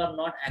leaders who are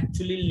not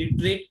actually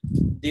literate,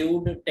 they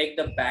would take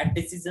the bad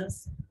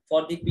decisions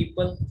for the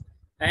people.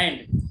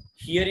 And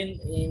here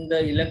in the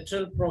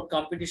electoral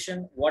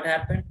competition, what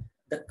happened?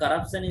 The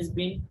corruption is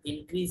being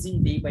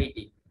increasing day by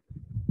day.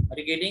 Are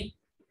you getting?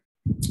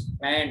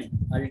 And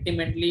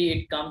ultimately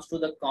it comes to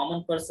the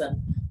common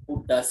person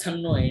who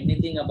doesn't know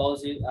anything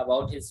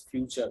about his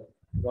future,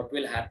 what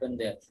will happen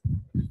there.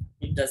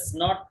 He does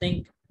not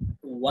think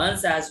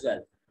once as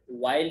well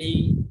while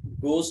he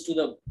goes to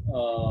the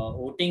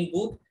voting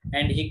booth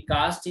and he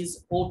casts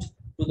his vote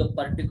to the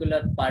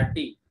particular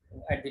party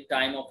at the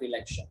time of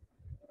election.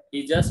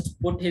 He just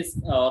put his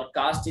or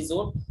cast his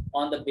vote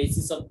on the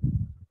basis of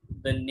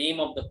the name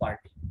of the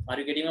party. Are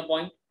you getting my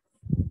point?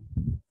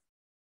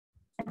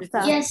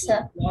 Yes,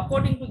 sir.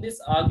 According to these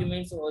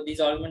arguments,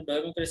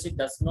 democracy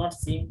does not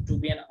seem to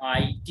be an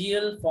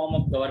ideal form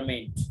of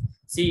government.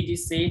 See, it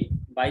is said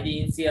by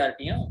the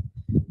NCERT,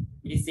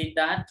 it is said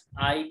that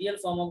ideal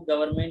form of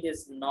government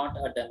is not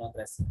a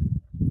democracy.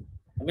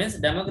 It means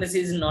democracy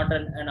is not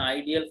an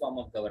ideal form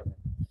of government,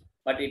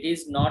 but it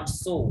is not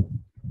so.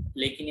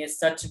 लेकिन ये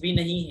सच भी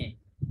नहीं है.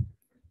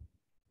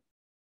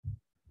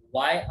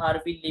 Why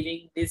are we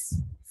living this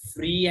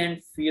free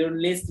and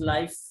fearless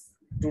life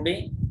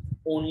today?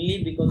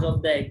 Only because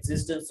of the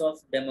existence of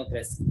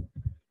democracy.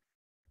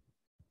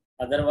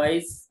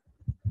 Otherwise,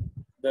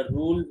 the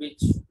rule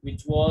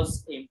which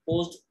was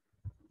imposed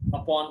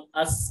upon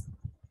us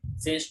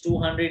since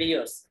 200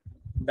 years,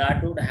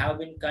 that would have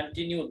been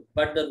continued,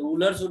 but the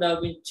rulers would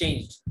have been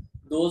changed.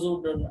 Those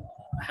would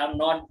have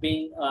not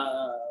been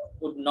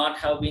would not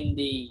have been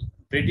the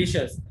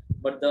Britishers,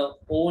 but the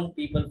own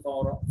people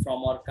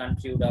from our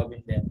country would have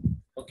been there.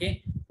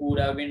 Okay, who would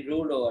have been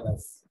ruled over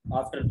us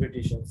after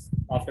Britishers,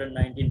 after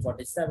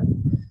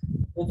 1947.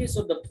 Okay,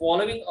 so the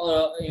following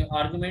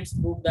arguments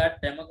prove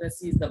that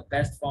democracy is the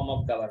best form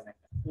of government.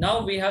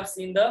 Now we have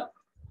seen the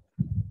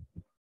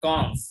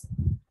cons.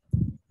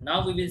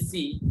 Now we will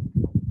see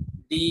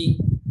the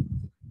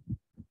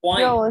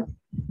point,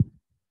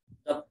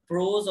 the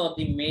pros or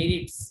the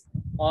merits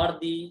or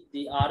the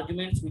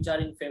arguments which are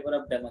in favor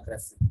of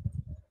democracy.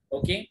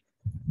 Okay,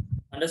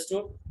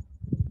 understood?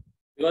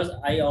 Because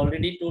I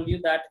already told you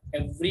that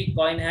every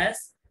coin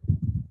has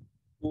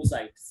two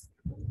sides.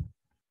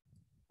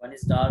 One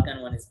is dark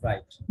and one is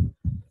bright.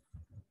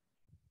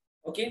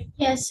 Okay.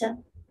 Yes, sir.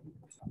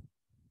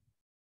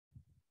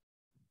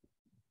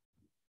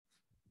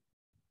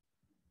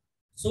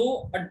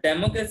 So a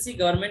democracy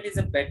government is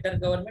a better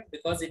government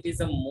because it is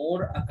a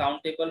more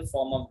accountable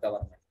form of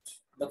government.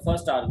 The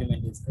first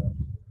argument is there.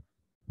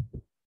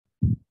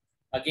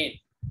 Again,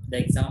 the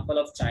example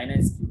of China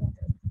is given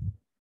there.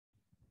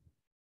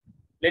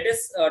 Let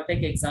us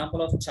take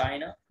example of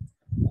China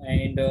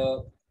and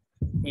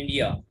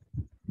India.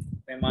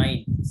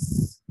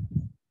 Famines.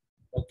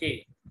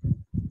 Okay,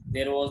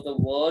 there was the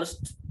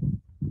worst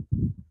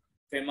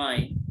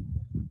famine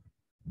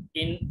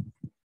in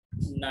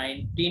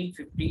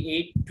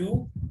 1958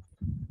 to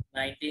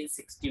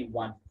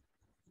 1961.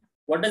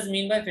 What does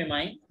mean by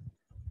famine?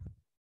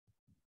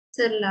 It's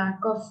a lack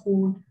of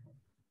food.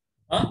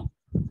 Huh?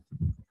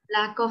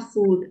 Lack of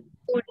food.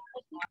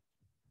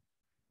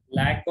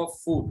 Lack of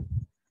food.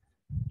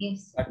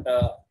 Yes. But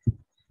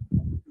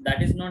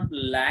that is not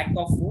lack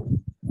of food.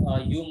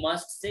 You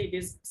must say it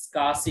is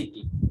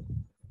scarcity.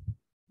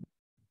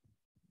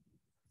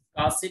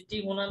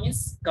 Scarcity होना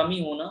means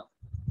कमी होना,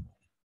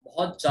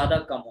 बहुत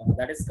ज़्यादा कम होना.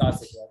 That is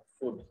scarcity of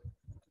food.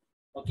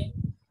 Okay.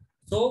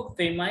 So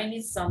famine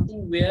is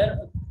something where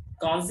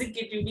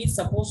consecutively,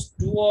 suppose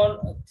 2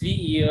 or 3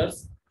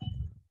 years,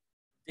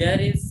 there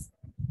is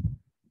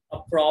a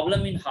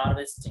problem in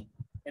harvesting.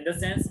 In the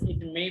sense, it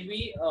may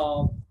be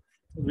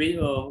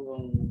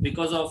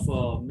because of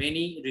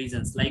many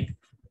reasons. Like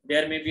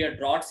there may be a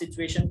drought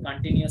situation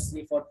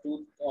continuously for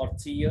 2 or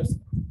 3 years.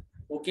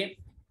 Okay,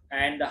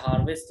 and the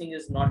harvesting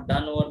is not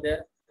done over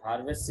there.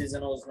 Harvest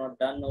season was not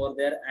done over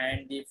there,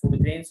 and the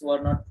food grains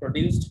were not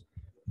produced.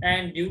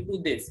 And due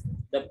to this,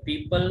 the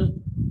people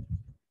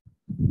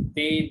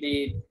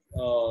they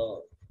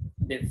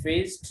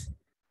faced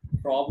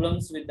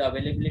problems with the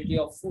availability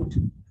of food,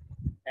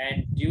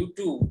 and due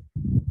to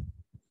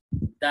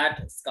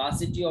that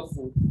scarcity of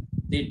food,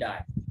 they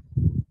die.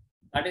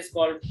 That is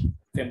called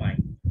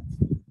famine.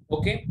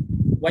 Okay,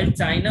 while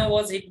China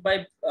was hit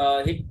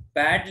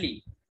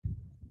badly,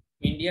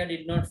 India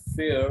did not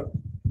fare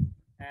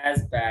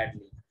as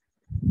badly,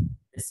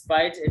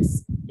 despite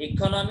its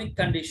economic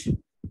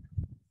condition.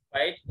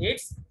 Right,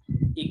 its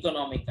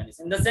economic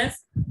condition. In the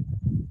sense,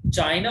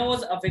 China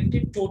was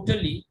affected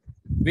totally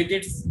with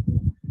its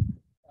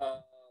uh,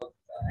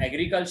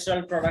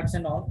 agricultural products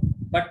and all,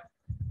 but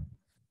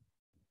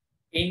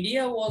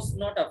India was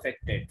not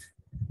affected.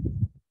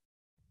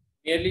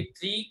 Nearly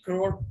 3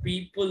 crore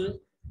people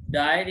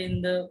died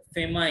in the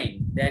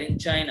famine there in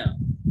China.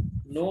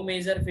 No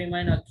major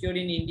famine occurred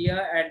in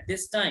India at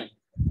this time.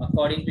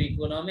 According to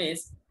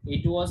economists,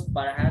 it was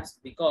perhaps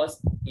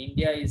because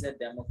India is a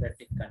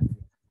democratic country.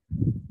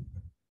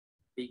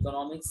 The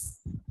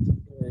economists,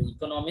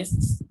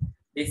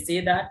 they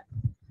say that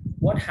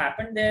what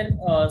happened there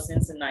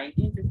since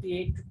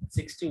 1958 to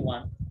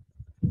 61,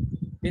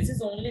 this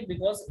is only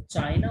because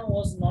China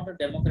was not a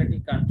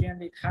democratic country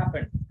and it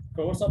happened.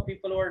 Crores of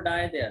people were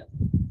died there.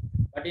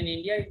 But in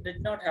India, it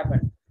did not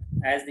happen,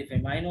 as the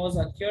famine was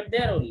occurred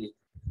there only,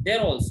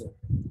 there also.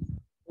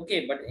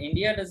 Okay, but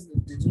India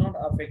did not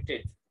affect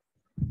it.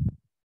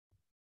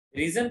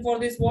 Reason for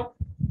this what?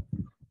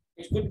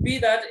 It could be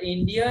that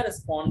India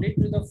responded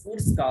to the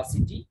food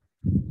scarcity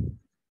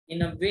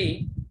in a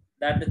way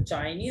that the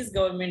Chinese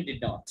government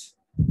did not.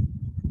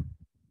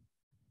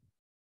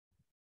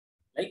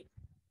 Like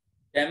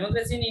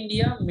democracy in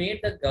India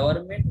made the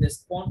government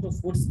respond to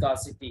food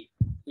scarcity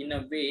in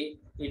a way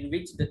in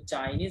which the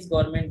Chinese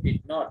government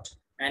did not,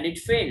 and it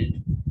failed.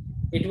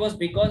 It was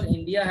because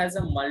India has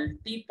a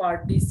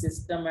multi-party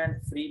system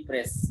and free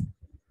press.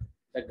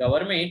 The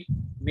government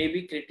may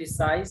be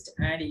criticized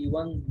and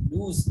even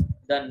lose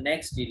the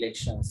next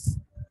elections.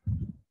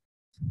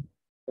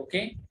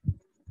 Okay,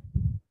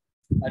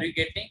 are you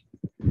getting?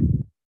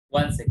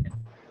 1 second.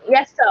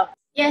 Yes, sir.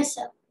 Yes,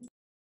 sir.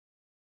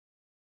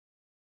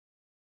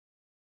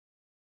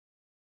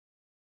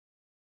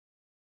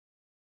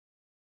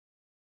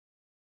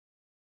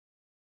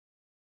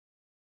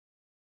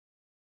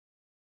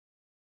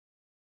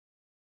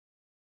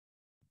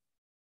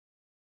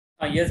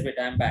 Yes,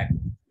 beta, I'm back.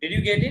 Did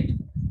you get it?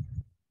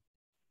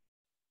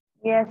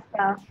 Yes,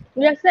 sir.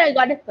 Yes, sir. I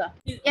got it, sir.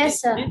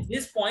 Yes, sir.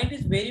 This point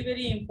is very,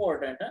 very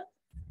important. Huh?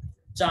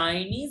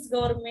 Chinese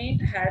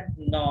government had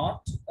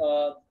not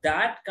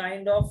that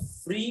kind of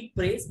free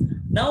press.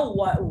 Now,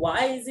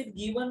 why is it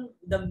given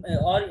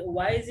or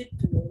why is it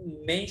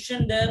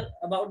mentioned there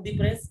about the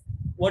press?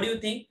 What do you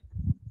think,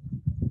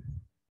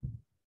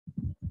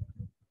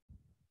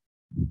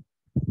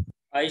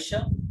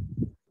 Aisha?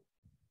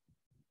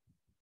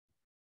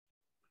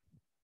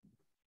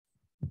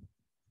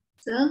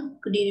 Sir,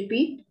 could you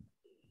repeat?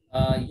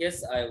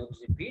 Yes, I would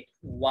repeat.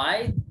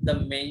 Why the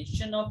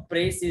mention of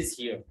press is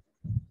here?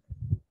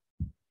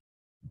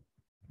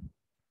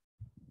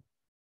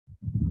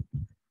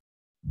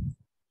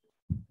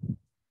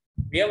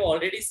 We have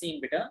already seen,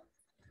 beta.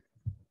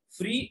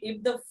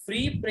 If the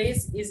free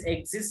press is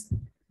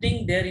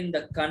existing there in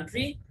the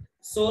country,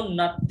 so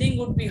nothing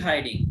would be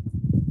hiding.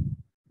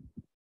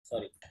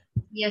 Sorry.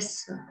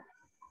 Yes, sir.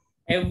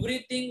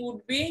 Everything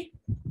would be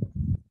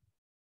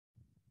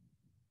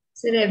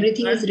Sir,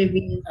 everything is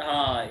revealed.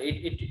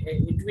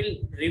 It will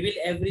reveal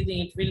everything.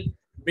 It will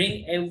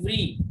bring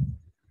every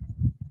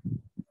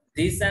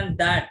this and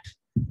that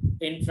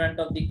in front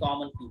of the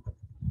common people.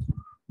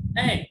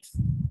 And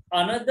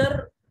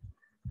another,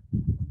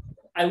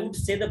 I would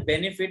say, the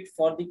benefit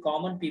for the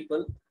common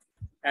people,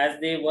 as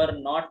they were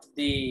not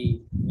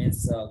the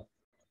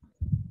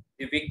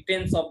the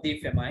victims of the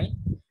famine,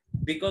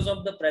 because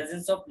of the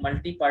presence of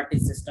multi-party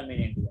system in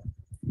India.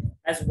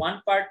 As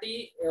one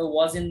party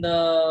was in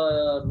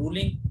the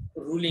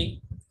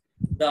ruling,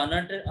 the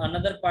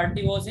another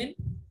party was in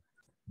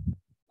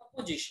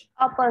opposition.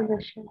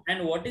 Opposition.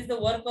 And what is the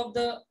work of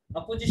the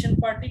opposition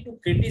party? To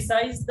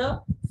criticize the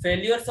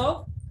failures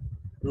of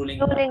ruling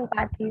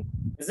Party.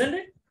 isn't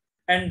it?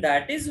 And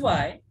that is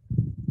why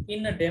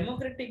in a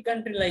democratic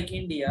country like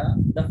India,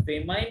 the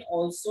famine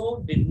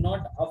also did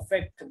not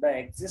affect the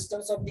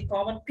existence of the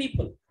common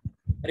people.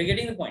 Are you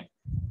getting the point?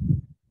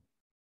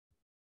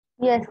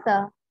 Yes,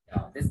 sir.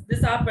 Yeah,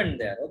 this happened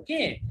there.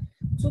 Okay.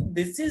 So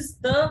this is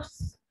the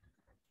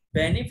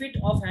benefit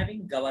of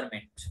having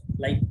government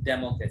like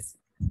democracy.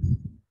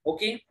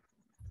 Okay.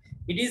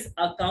 It is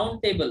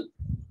accountable.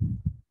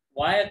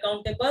 Why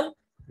accountable?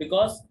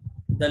 Because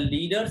the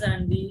leaders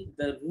and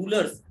the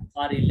rulers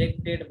are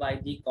elected by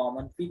the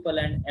common people,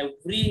 and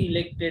every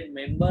elected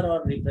member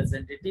or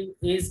representative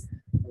is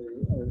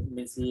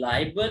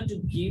liable to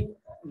give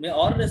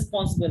or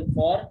responsible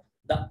for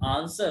the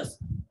answers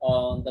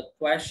on the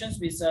questions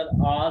which are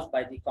asked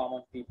by the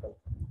common people.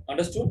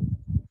 Understood?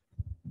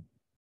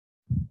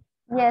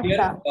 Yes, Here,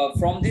 sir.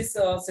 from this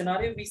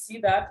scenario, we see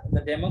that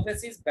the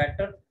democracy is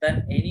better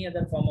than any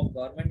other form of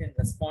government in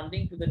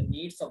responding to the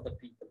needs of the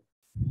people.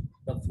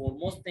 The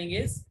foremost thing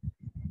is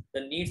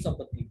the needs of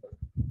the people.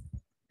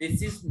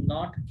 This is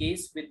not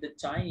case with the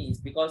Chinese,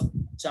 because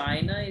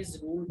China is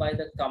ruled by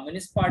the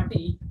Communist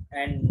Party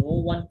and no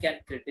one can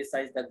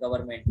criticize the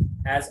government,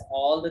 as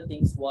all the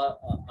things are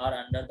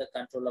under the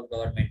control of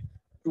government.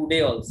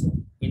 Today also,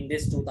 in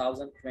this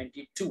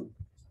 2022,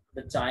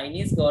 the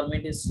Chinese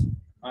government is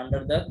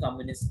under the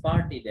Communist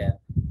Party there.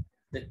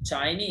 The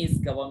Chinese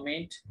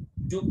government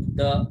took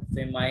the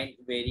famine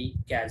very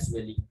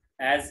casually,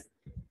 as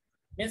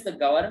means the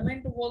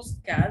government was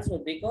casual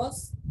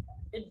because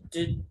it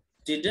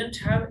didn't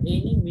have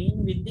any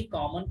mean with the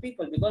common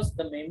people, because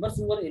the members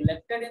who were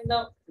elected in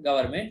the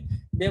government,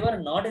 they were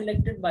not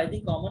elected by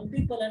the common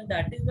people, and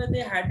that is why they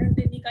hadn't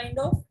any kind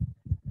of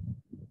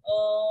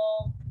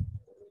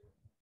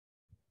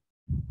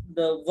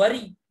the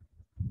worry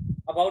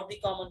about the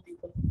common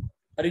people.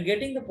 Are you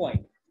getting the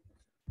point?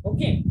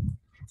 Okay.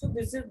 So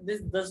this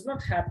does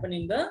not happen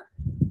in the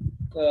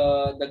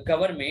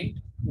government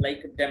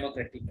like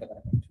democratic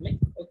government.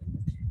 Okay.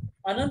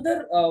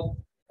 Another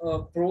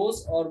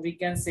pros, or we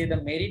can say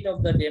the merit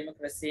of the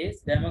democracy,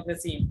 is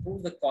democracy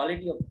improves the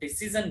quality of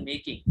decision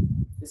making.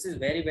 This is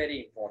very,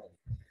 very important.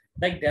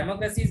 Like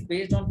democracy is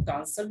based on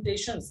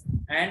consultations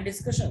and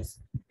discussions.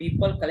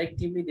 People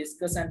collectively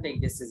discuss and take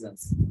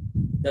decisions.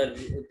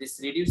 This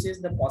reduces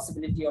the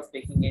possibility of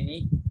taking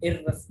any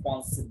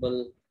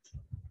irresponsible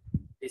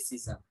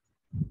decision,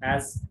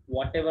 as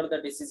whatever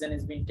the decision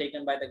is being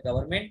taken by the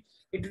government,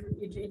 it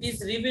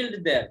is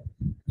revealed there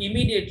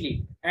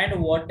immediately, and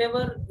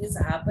whatever is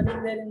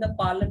happening there in the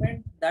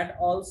parliament, that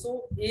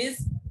also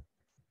is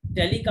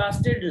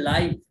telecasted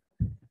live,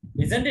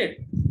 isn't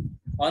it,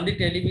 on the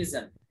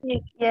television.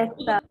 Yes,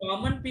 So sir. the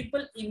common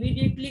people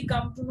immediately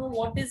come to know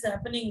what is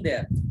happening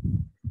there,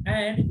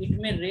 and it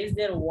may raise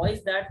their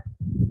voice that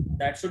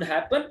should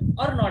happen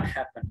or not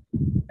happen.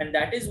 And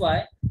that is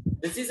why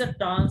this is a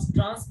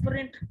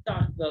transparent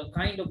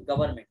kind of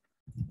government.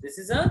 This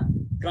is a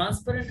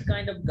transparent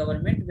kind of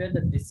government where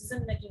the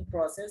decision making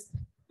process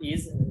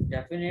is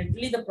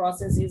definitely, the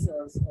process is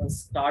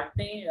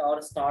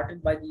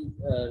started by the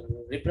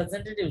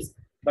representatives,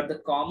 but the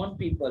common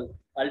people,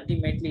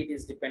 ultimately it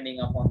is depending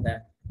upon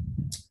them.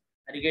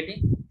 Are you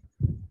getting?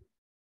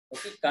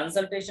 Okay,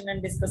 consultation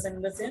and discussion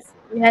in the sense.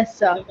 Yes,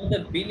 sir. When the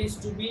bill is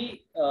to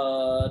be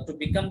to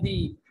become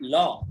the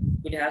law,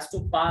 it has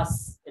to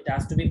pass. It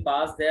has to be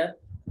passed there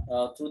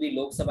through the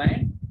Lok Sabha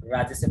and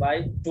Rajya Sabha.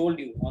 I told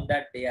you on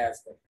that day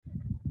as well,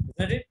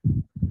 isn't it?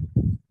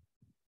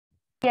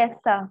 Yes,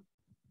 sir.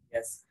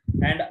 Yes.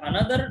 And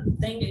another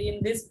thing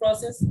in this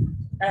process,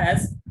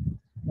 as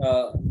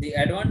the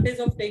advantage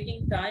of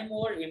taking time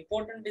over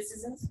important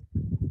decisions,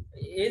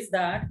 is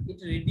that it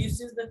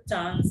reduces the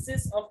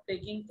chances of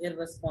taking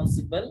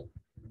irresponsible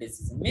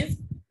decision. Means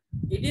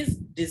it is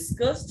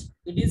discussed,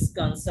 it is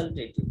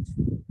consulted.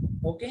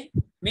 Okay,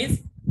 means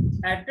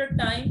at a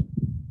time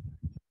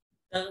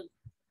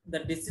the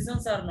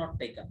decisions are not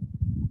taken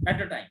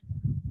at a time,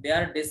 they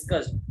are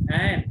discussed,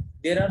 and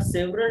there are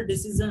several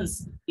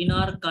decisions in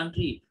our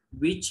country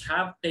which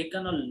have been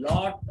taken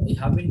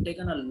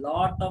a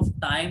lot of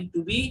time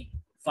to be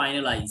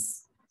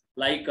finalized.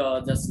 Like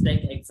just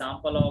take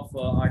example of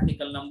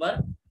article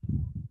number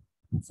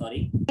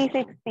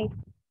 360.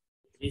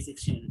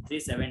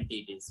 370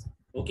 it is.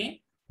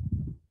 Okay,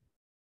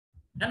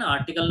 and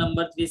article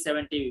number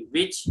 370,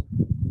 which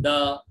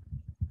the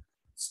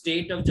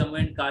state of Jammu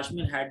and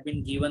Kashmir had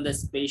been given the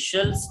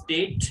special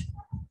state,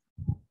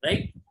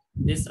 right?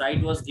 This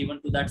right was given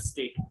to that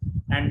state,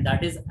 and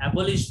that is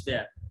abolished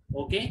there,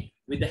 okay,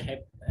 with the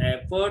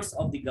efforts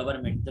of the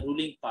government, the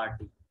ruling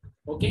party,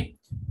 okay.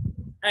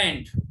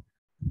 And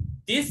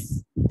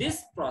this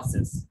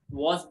process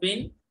was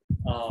being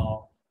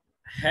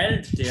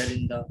held there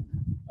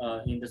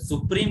in the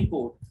Supreme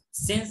Court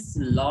since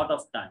a lot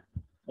of time,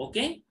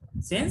 okay,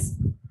 since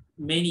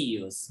many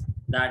years.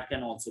 That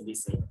can also be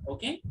said,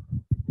 okay.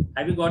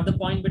 Have you got the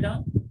point, beta?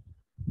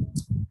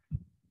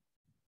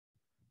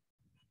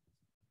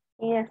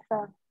 Yes,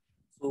 sir.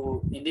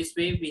 So in this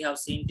way we have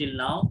seen till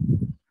now.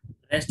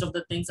 Rest of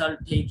the things I'll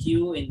take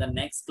you in the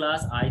next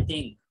class. I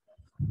think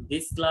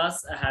this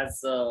class has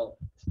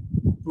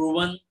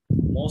proven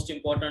most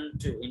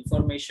important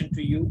information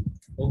to you,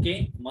 okay,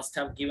 must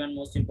have given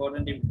most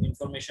important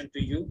information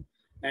to you,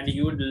 and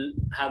you would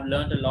have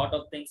learned a lot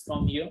of things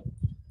from here,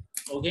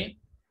 okay.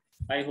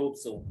 I hope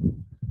so.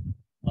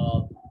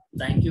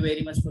 Thank you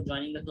very much for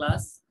joining the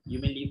class. You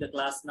may leave the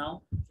class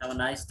now. Have a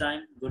nice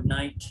time. Good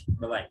night.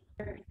 Bye-bye.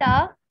 Sir,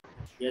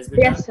 Yes,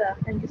 beta. Yes, sir.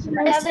 Thank you so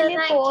much. sir, sir, will you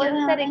thank post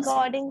you. the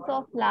recordings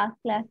of last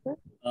classes?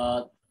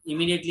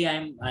 Immediately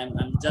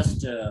I'm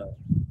just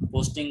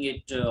posting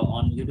it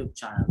on YouTube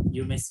channel.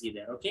 You may see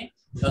there, okay.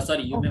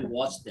 Sorry, you may Okay.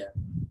 watch there.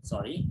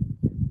 Sorry.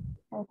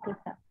 Okay,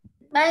 sir.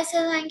 Bye,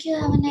 sir. Thank you.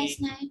 Have a Okay. nice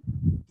night.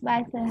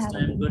 Bye, sir. Next Have a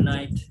time, good good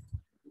night.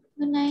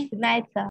 Good night. night, sir.